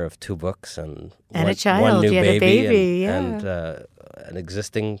the year of 2 books and a child. one new you had baby, and an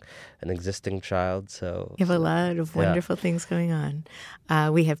existing child. So you have a lot of wonderful things going on.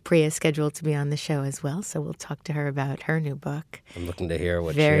 We have Priya scheduled to be on the show as well, so we'll talk to her about her new book. I'm looking to hear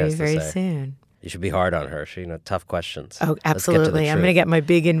what she has to say. Very soon. You should be hard on her. She, tough questions. Oh, absolutely. I'm going to get my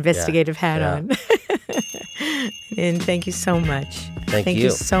big investigative hat on. And thank you so much. Thank you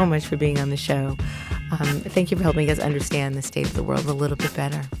so much for being on the show. Thank you for helping us understand the state of the world a little bit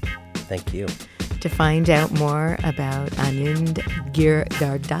better. Thank you. To find out more about Anand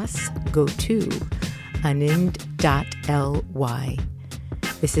Giridharadas, go to anand.ly.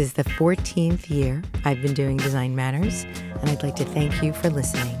 This is the 14th year I've been doing Design Matters, and I'd like to thank you for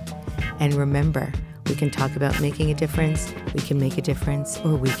listening. And remember, we can talk about making a difference, we can make a difference,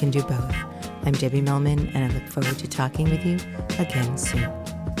 or we can do both. I'm Debbie Millman, and I look forward to talking with you again soon.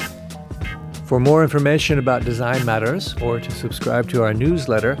 For more information about Design Matters or to subscribe to our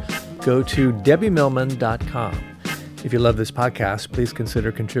newsletter, go to debbiemillman.com. If you love this podcast, please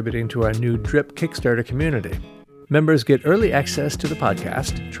consider contributing to our new Drip Kickstarter community. Members get early access to the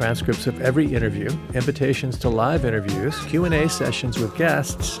podcast, transcripts of every interview, invitations to live interviews, Q&A sessions with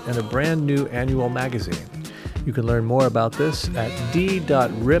guests, and a brand new annual magazine. You can learn more about this at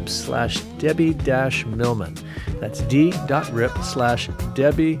d.rip/Debbie-Millman. That's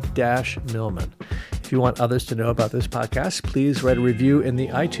d.rip/Debbie-Millman. If you want others to know about this podcast, please write a review in the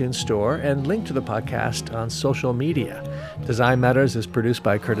iTunes store and link to the podcast on social media. Design Matters is produced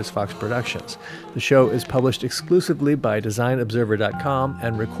by Curtis Fox Productions. The show is published exclusively by DesignObserver.com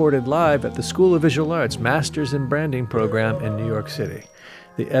and recorded live at the School of Visual Arts Masters in Branding program in New York City.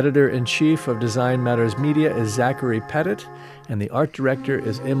 The editor-in-chief of Design Matters Media is Zachary Pettit, and the art director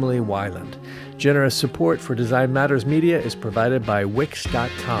is Emily Weiland. Generous support for Design Matters Media is provided by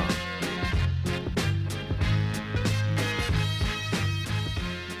Wix.com.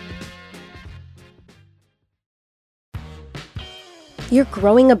 You're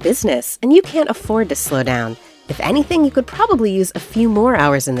growing a business, and you can't afford to slow down. If anything, you could probably use a few more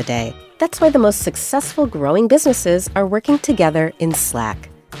hours in the day. That's why the most successful growing businesses are working together in Slack.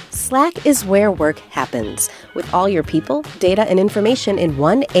 Slack is where work happens, with all your people, data, and information in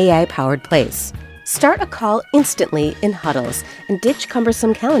one AI-powered place. Start a call instantly in Huddles and ditch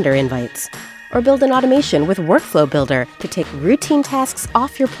cumbersome calendar invites. Or build an automation with Workflow Builder to take routine tasks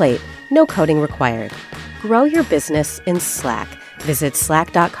off your plate, no coding required. Grow your business in Slack. Visit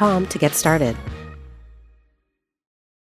slack.com to get started.